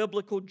no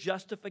biblical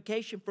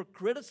justification for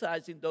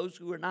criticizing those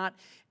who are not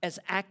as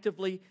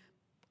actively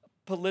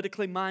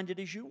politically minded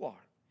as you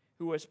are,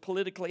 who are as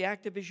politically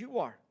active as you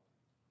are.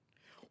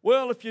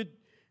 Well, if you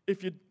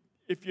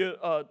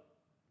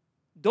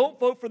don't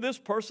vote for this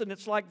person,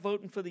 it's like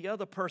voting for the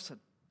other person.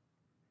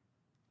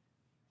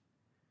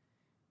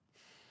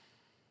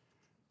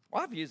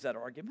 Well, I've used that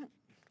argument.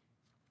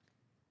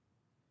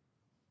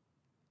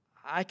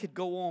 I could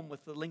go on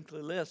with the lengthy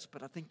list,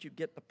 but I think you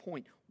get the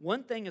point.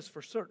 One thing is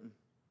for certain: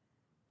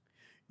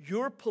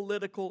 your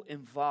political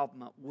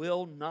involvement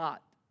will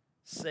not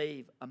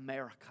save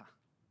America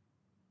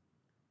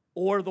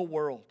or the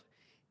world.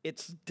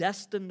 It's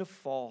destined to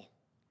fall.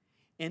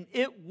 And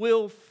it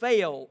will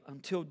fail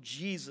until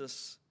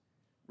Jesus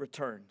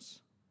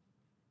returns.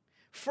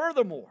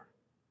 Furthermore,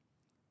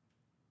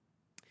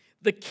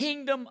 the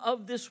kingdom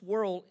of this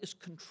world is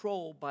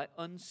controlled by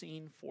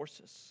unseen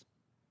forces.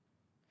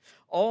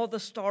 All the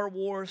Star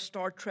Wars,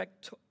 Star Trek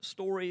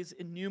stories,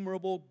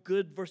 innumerable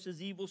good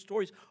versus evil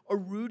stories are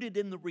rooted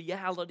in the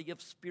reality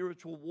of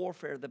spiritual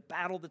warfare, the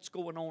battle that's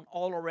going on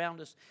all around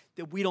us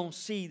that we don't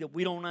see, that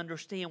we don't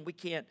understand, we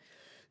can't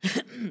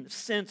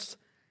sense.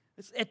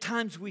 At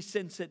times we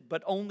sense it,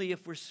 but only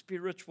if we're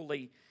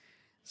spiritually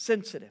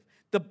sensitive.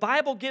 The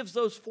Bible gives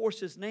those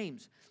forces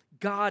names: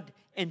 God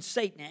and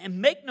Satan. And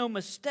make no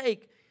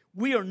mistake,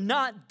 we are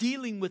not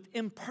dealing with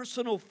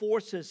impersonal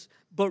forces,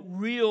 but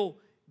real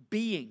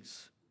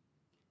beings.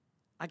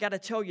 I got to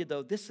tell you,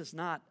 though, this is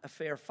not a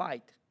fair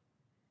fight.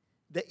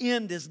 The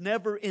end is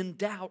never in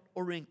doubt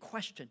or in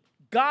question.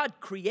 God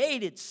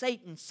created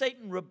Satan.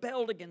 Satan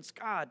rebelled against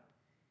God.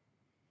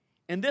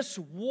 And this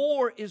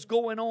war is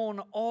going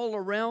on all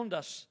around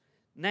us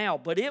now,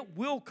 but it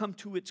will come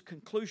to its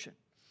conclusion.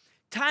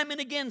 Time and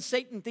again,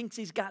 Satan thinks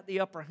he's got the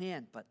upper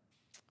hand, but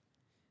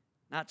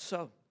not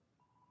so.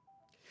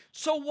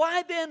 So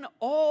why then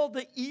all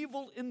the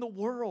evil in the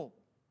world?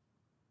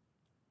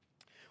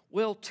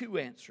 Well, two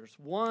answers.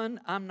 One,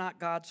 I'm not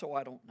God, so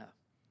I don't know.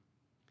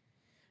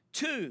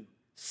 Two,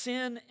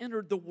 sin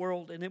entered the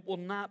world, and it will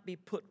not be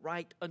put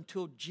right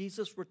until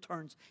Jesus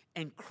returns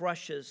and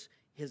crushes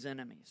his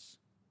enemies.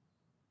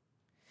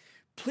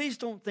 Please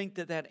don't think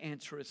that that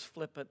answer is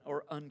flippant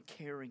or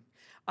uncaring.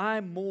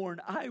 I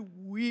mourn, I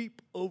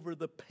weep over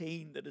the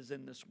pain that is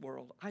in this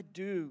world. I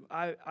do.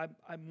 I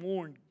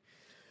mourn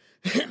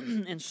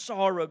and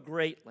sorrow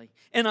greatly.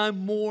 And I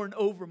mourn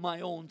over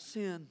my own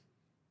sin.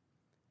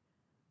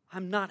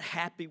 I'm not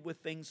happy with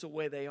things the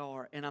way they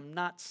are. And I'm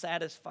not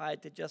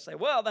satisfied to just say,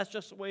 well, that's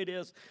just the way it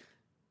is.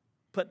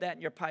 Put that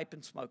in your pipe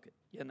and smoke it.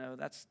 You know,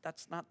 that's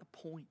not the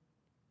point.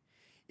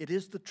 It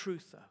is the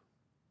truth, though.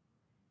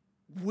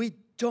 We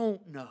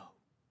don't know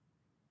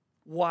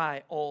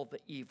why all the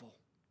evil.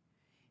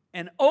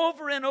 And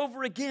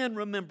over again,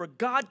 remember,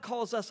 God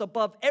calls us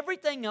above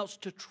everything else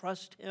to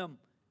trust Him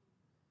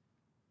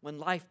when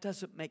life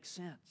doesn't make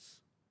sense.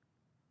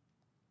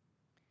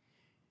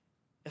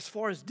 As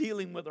far as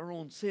dealing with our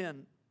own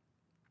sin,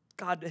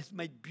 God has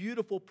made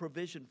beautiful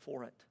provision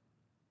for it.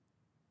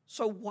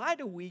 So why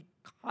do we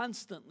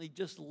constantly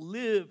just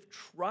live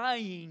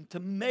trying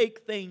to make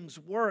things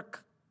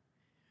work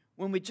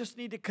when we just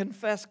need to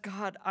confess,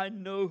 God, I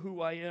know who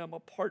I am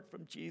apart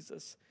from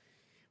Jesus.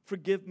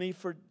 Forgive me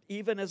for,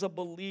 even as a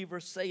believer,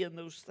 saying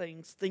those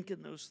things,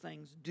 thinking those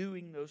things,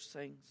 doing those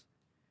things.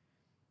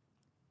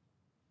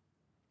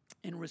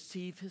 And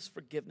receive His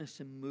forgiveness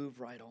and move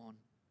right on.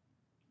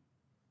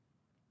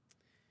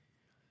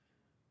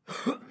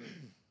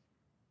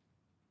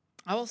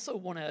 I also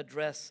want to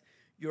address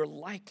your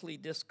likely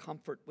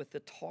discomfort with the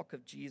talk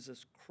of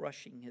Jesus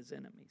crushing His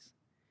enemies.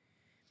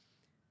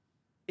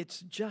 It's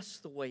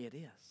just the way it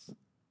is.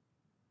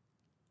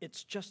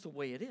 It's just the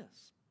way it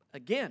is.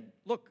 Again,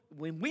 look,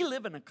 when we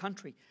live in a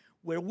country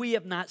where we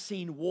have not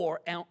seen war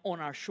out on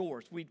our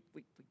shores, we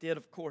did,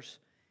 of course,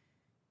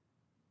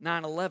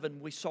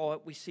 9/11, we saw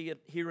it, we see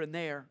it here and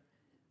there.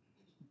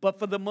 But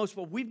for the most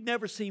part, we've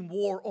never seen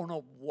war on a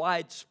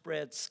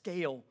widespread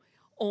scale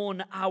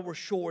on our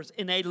shores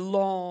in a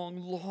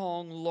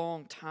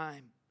long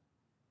time.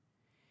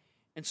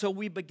 And so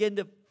we begin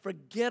to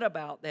forget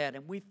about that,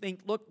 and we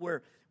think, look,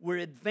 we're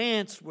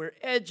advanced, we're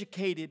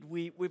educated,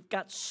 we've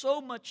got so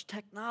much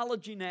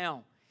technology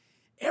now.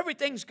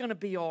 Everything's going to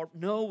be all right.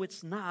 No,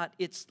 it's not.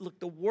 Look,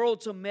 the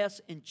world's a mess,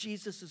 and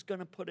Jesus is going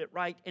to put it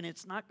right, and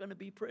it's not going to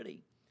be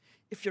pretty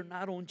if you're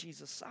not on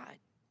Jesus' side.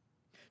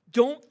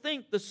 Don't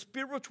think the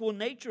spiritual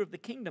nature of the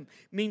kingdom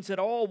means that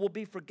all will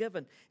be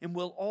forgiven and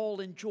we'll all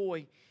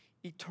enjoy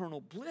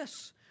eternal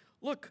bliss.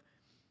 Look,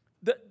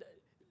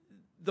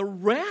 the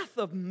wrath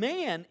of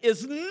man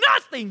is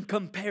nothing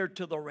compared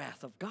to the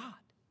wrath of God.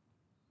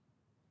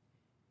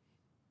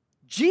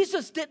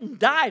 Jesus didn't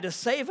die to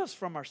save us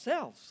from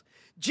ourselves.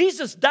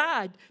 Jesus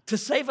died to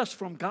save us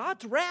from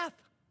God's wrath.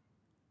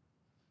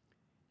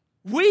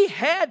 We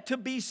had to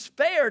be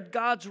spared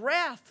God's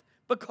wrath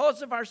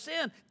because of our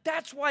sin.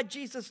 That's why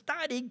Jesus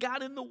died. He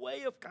got in the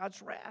way of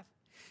God's wrath.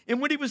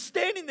 And when He was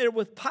standing there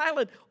with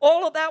Pilate,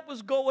 all of that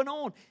was going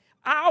on.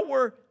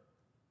 Our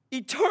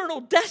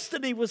eternal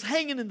destiny was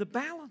hanging in the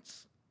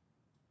balance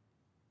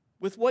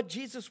with what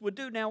Jesus would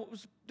do. Now, it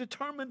was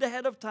determined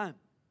ahead of time.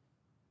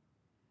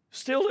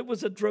 Still, it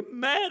was a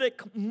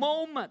dramatic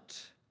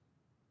moment.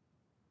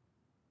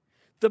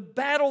 The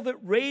battle that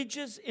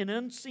rages in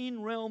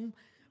unseen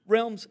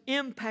realms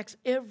impacts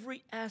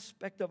every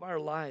aspect of our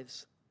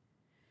lives.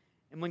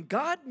 And when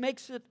God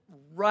makes it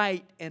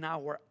right and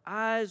our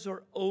eyes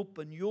are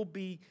open, you'll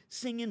be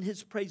singing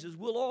His praises.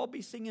 We'll all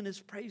be singing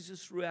His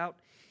praises throughout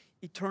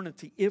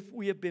eternity if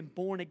we have been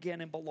born again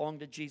and belong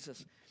to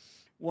Jesus.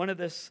 One of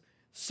the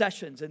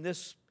sessions in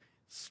this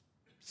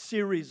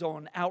series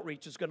on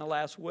outreach is going to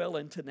last well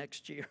into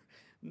next year,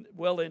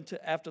 well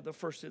into after the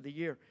first of the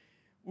year.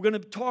 We're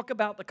going to talk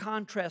about the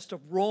contrast of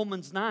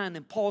Romans 9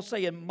 and Paul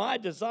saying, my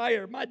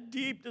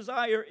deep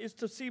desire is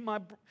to see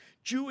my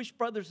Jewish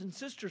brothers and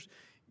sisters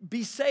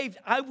be saved.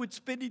 I would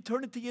spend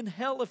eternity in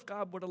hell if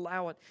God would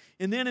allow it.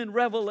 And then in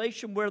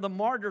Revelation where the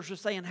martyrs are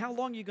saying, how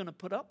long are you going to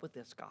put up with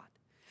this, God?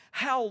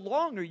 How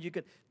long are you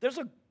going to... There's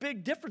a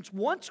big difference.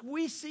 Once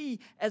we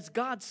see as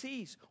God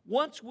sees,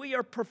 once we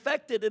are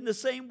perfected in the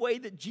same way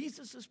that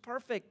Jesus is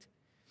perfect,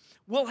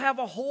 we'll have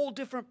a whole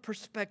different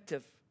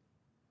perspective.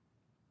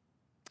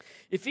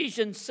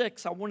 Ephesians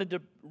 6, I wanted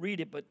to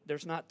read it, but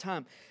there's not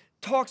time,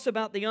 talks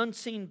about the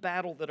unseen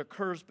battle that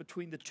occurs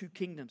between the two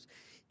kingdoms.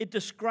 It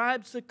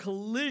describes the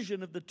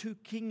collision of the two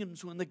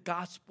kingdoms when the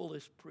gospel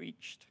is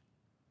preached.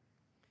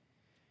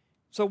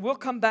 So we'll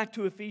come back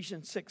to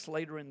Ephesians 6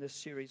 later in this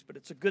series, but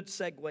it's a good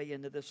segue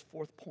into this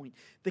fourth point.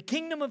 The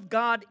kingdom of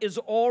God is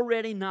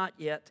already not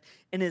yet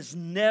and is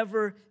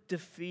never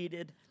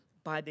defeated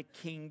by the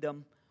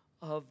kingdom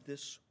of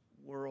this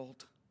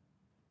world.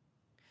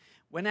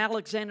 When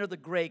Alexander the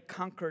Great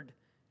conquered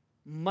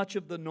much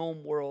of the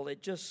known world,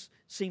 it just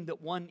seemed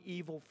that one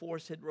evil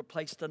force had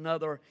replaced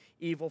another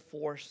evil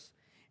force.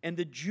 And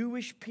the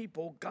Jewish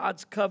people,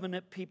 God's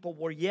covenant people,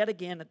 were yet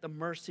again at the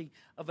mercy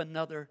of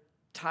another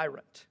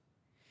tyrant.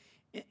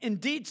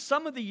 Indeed,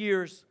 some of the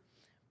years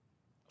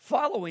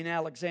following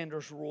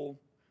Alexander's rule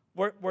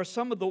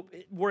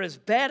were as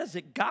bad as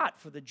it got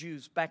for the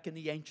Jews back in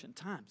the ancient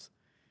times,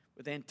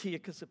 with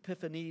Antiochus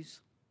Epiphanes.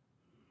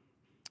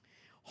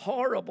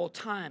 Horrible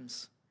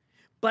times.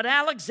 But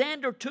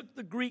Alexander took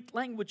the Greek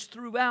language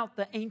throughout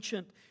the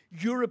ancient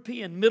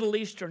European, Middle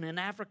Eastern, and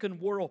African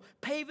world,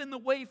 paving the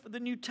way for the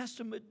New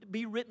Testament to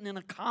be written in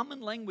a common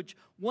language,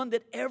 one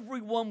that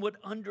everyone would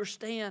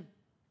understand.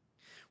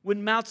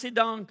 When Mao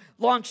Zedong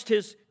launched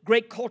his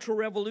great cultural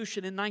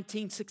revolution in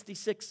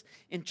 1966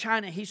 in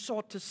China, he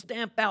sought to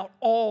stamp out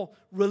all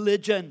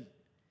religion.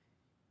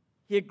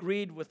 He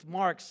agreed with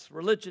Marx,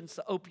 religion's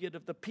the opiate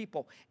of the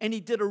people. And he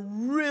did a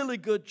really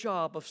good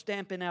job of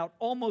stamping out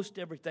almost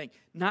everything.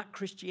 Not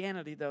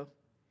Christianity, though.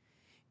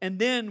 And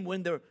then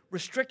when the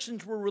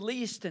restrictions were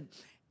released and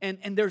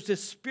there's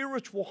this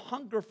spiritual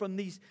hunger from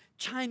these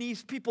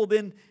Chinese people,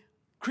 then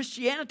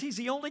Christianity's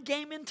the only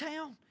game in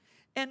town.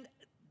 And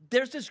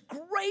there's this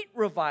great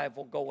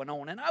revival going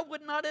on. And I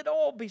would not at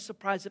all be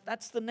surprised if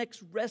that's the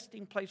next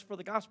resting place for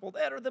the gospel.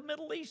 That or the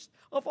Middle East,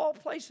 of all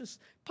places.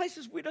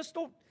 Places we just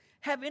don't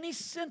have any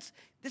sense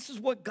this is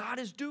what God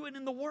is doing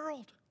in the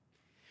world.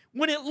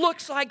 When it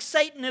looks like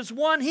Satan has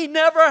won, he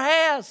never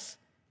has.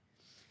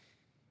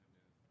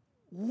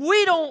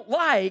 we don't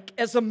like,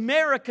 as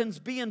Americans,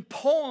 being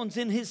pawns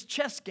in his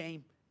chess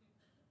game.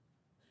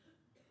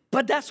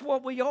 But that's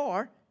what we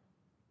are.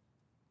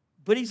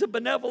 But he's a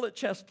benevolent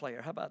chess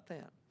player. How about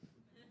that?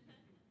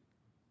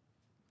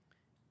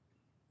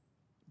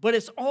 But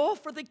it's all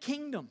for the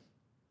kingdom.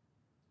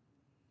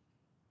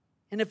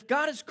 And if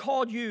God has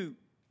called you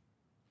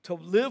to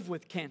live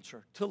with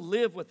cancer, to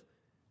live with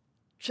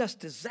just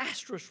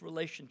disastrous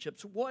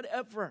relationships,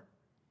 whatever,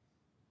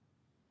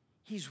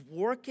 He's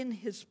working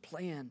His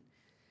plan.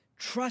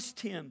 Trust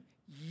Him.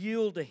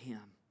 Yield to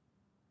Him.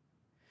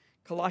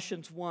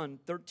 Colossians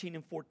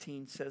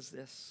 1:13-14 says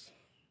this.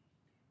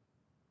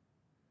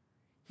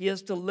 He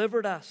has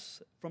delivered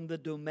us from the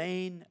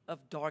domain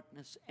of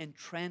darkness and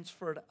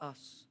transferred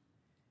us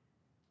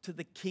to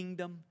the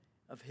kingdom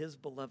of His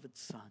beloved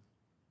Son.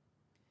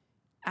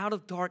 Out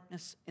of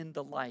darkness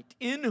into light,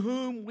 in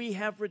whom we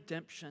have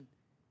redemption,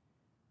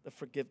 the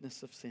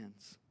forgiveness of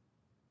sins.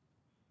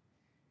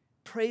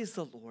 Praise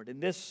the Lord.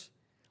 And this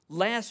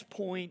last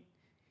point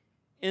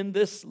in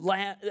this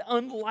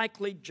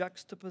unlikely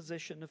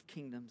juxtaposition of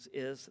kingdoms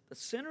is the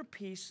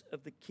centerpiece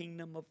of the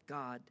kingdom of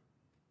God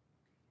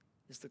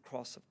is the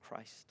cross of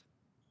Christ.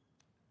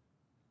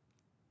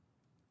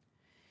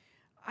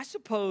 I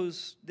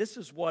suppose this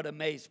is what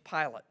amazed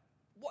Pilate.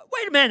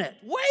 Wait a minute.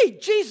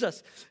 Wait,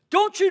 Jesus,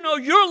 don't you know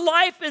your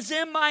life is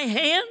in my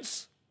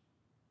hands?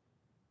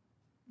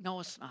 No,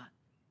 it's not.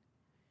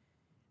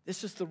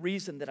 This is the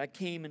reason that I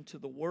came into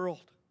the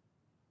world.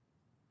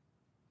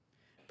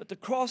 But the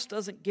cross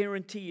doesn't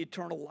guarantee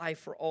eternal life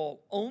for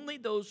all. Only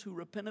those who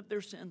repent of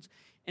their sins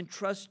and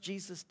trust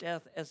Jesus'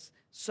 death as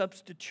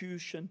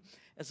substitution,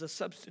 as a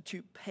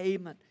substitute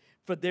payment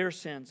for their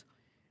sins.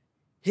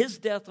 His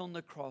death on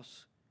the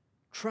cross,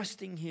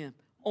 trusting Him,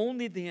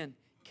 only then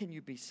can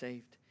you be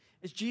saved.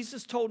 As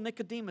Jesus told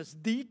Nicodemus,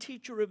 the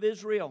teacher of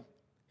Israel,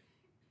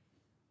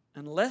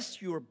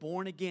 unless you are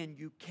born again,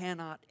 you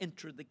cannot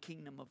enter the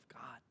kingdom of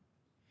God.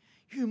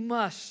 You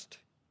must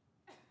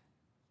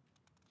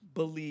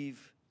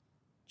believe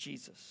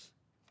Jesus.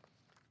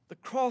 The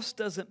cross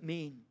doesn't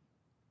mean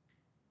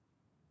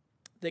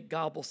that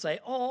God will say,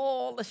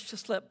 oh, let's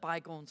just let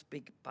bygones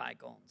be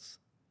bygones.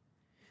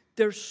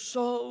 There's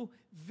so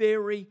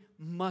very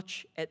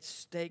much at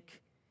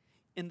stake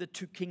in the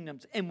two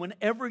kingdoms. And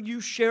whenever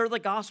you share the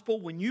gospel,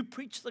 when you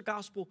preach the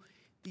gospel,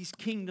 these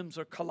kingdoms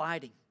are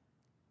colliding.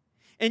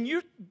 And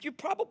you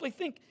probably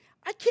think,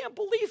 I can't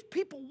believe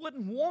people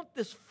wouldn't want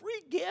this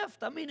free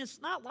gift. I mean,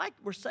 it's not like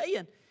we're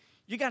saying,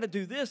 you got to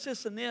do this,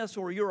 this, and this,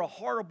 or you're a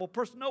horrible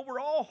person. No, we're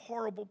all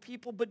horrible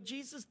people, but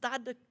Jesus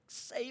died to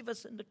save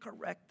us and to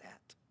correct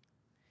that.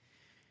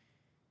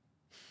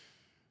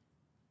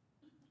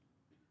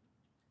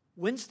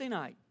 Wednesday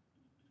night,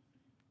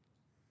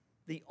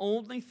 the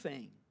only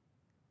thing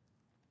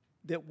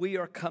that we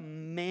are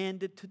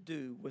commanded to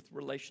do with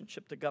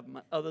relationship to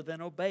government, other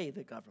than obey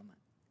the government,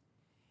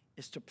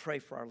 is to pray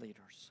for our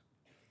leaders.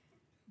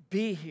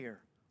 Be here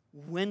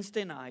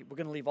Wednesday night. We're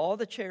going to leave all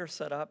the chairs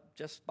set up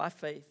just by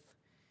faith.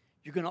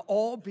 You're going to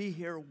all be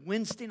here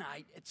Wednesday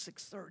night at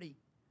 6:30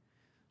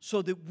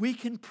 so that we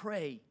can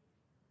pray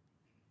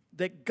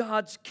that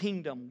God's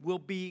kingdom will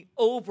be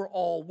over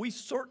all. We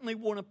certainly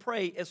want to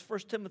pray, as 1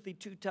 Timothy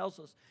 2 tells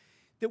us,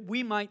 that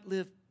we might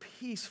live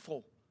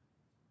peaceful,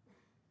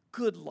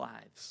 good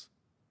lives.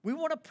 We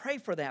want to pray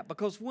for that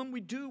because when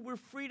we do, we're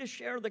free to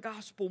share the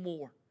gospel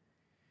more.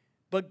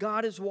 But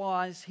God is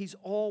wise. He's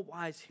all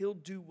wise. He'll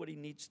do what He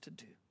needs to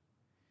do.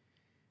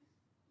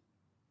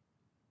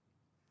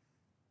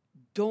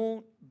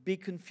 Don't be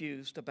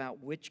confused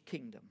about which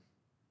kingdom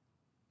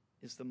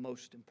is the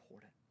most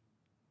important.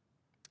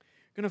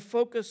 We're going to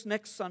focus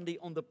next Sunday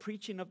on the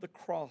preaching of the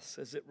cross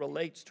as it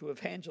relates to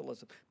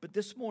evangelism. But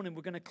this morning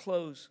we're going to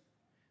close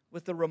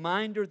with a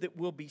reminder that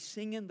we'll be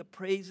singing the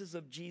praises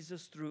of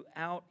Jesus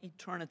throughout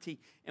eternity,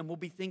 and we'll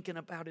be thinking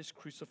about His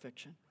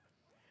crucifixion.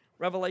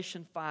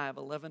 Revelation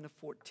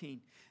 5:11-14.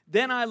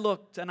 Then I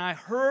looked, and I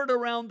heard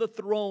around the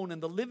throne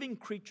and the living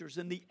creatures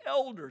and the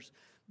elders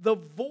the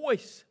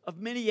voice of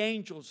many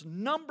angels,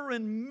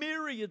 numbering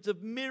myriads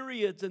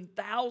and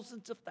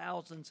thousands of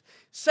thousands,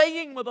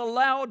 saying with a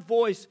loud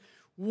voice,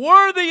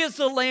 worthy is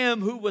the Lamb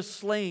who was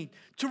slain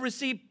to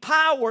receive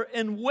power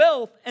and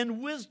wealth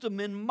and wisdom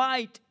and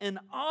might and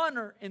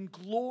honor and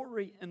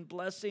glory and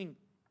blessing.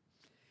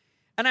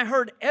 And I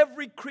heard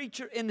every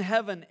creature in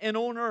heaven and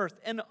on earth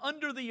and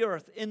under the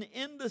earth and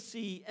in the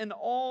sea and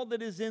all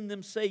that is in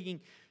them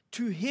saying,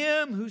 to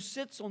Him who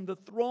sits on the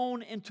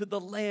throne and to the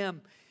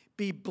Lamb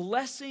be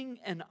blessing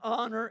and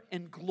honor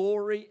and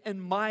glory and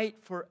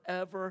might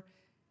forever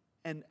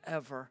and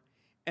ever.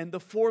 And the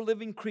four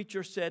living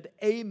creatures said,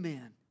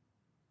 Amen.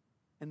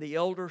 And the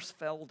elders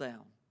fell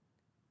down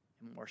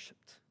and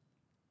worshiped.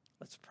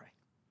 Let's pray.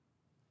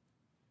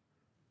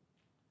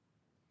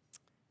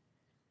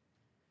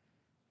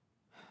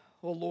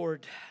 Oh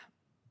Lord,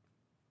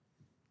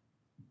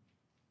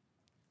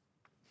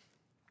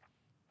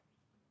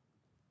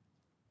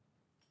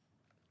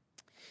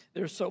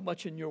 there's so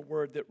much in your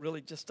word that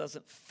really just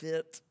doesn't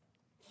fit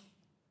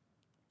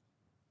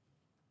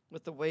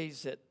with the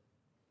ways that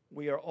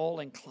we are all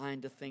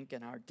inclined to think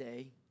in our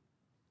day.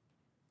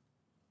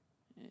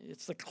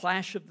 It's the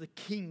clash of the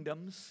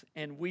kingdoms,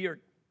 and we are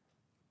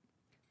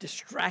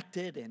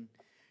distracted and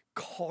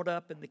caught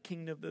up in the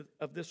kingdom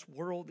of this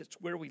world. It's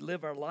where we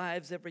live our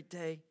lives every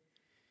day.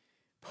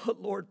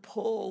 But Lord,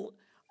 pull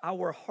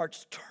our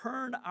hearts,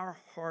 turn our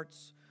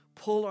hearts,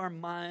 pull our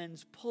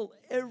minds, pull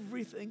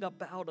everything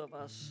about of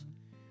us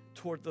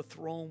toward the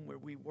throne where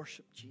we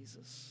worship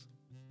Jesus.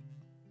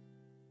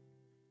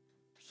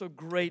 So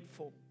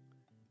grateful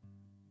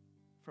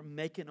for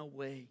making a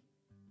way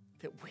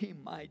that we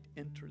might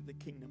enter the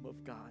kingdom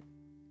of God.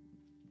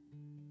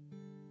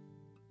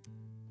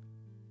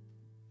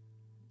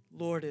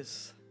 Lord,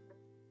 as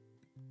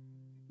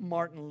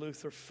Martin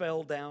Luther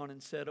fell down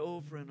and said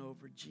over and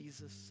over,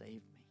 Jesus,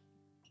 save me.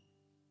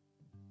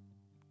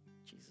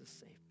 Jesus,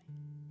 save me.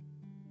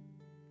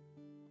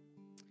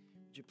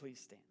 Would you please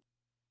stand?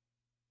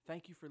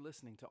 Thank you for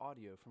listening to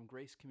audio from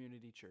Grace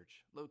Community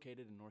Church,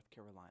 located in North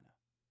Carolina.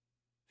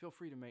 Feel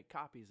free to make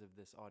copies of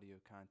this audio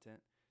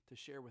content to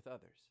share with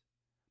others,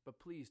 but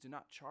please do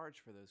not charge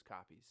for those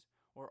copies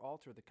or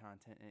alter the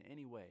content in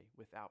any way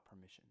without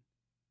permission.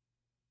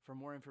 For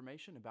more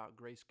information about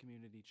Grace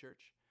Community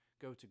Church,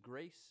 go to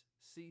graceccnc.org.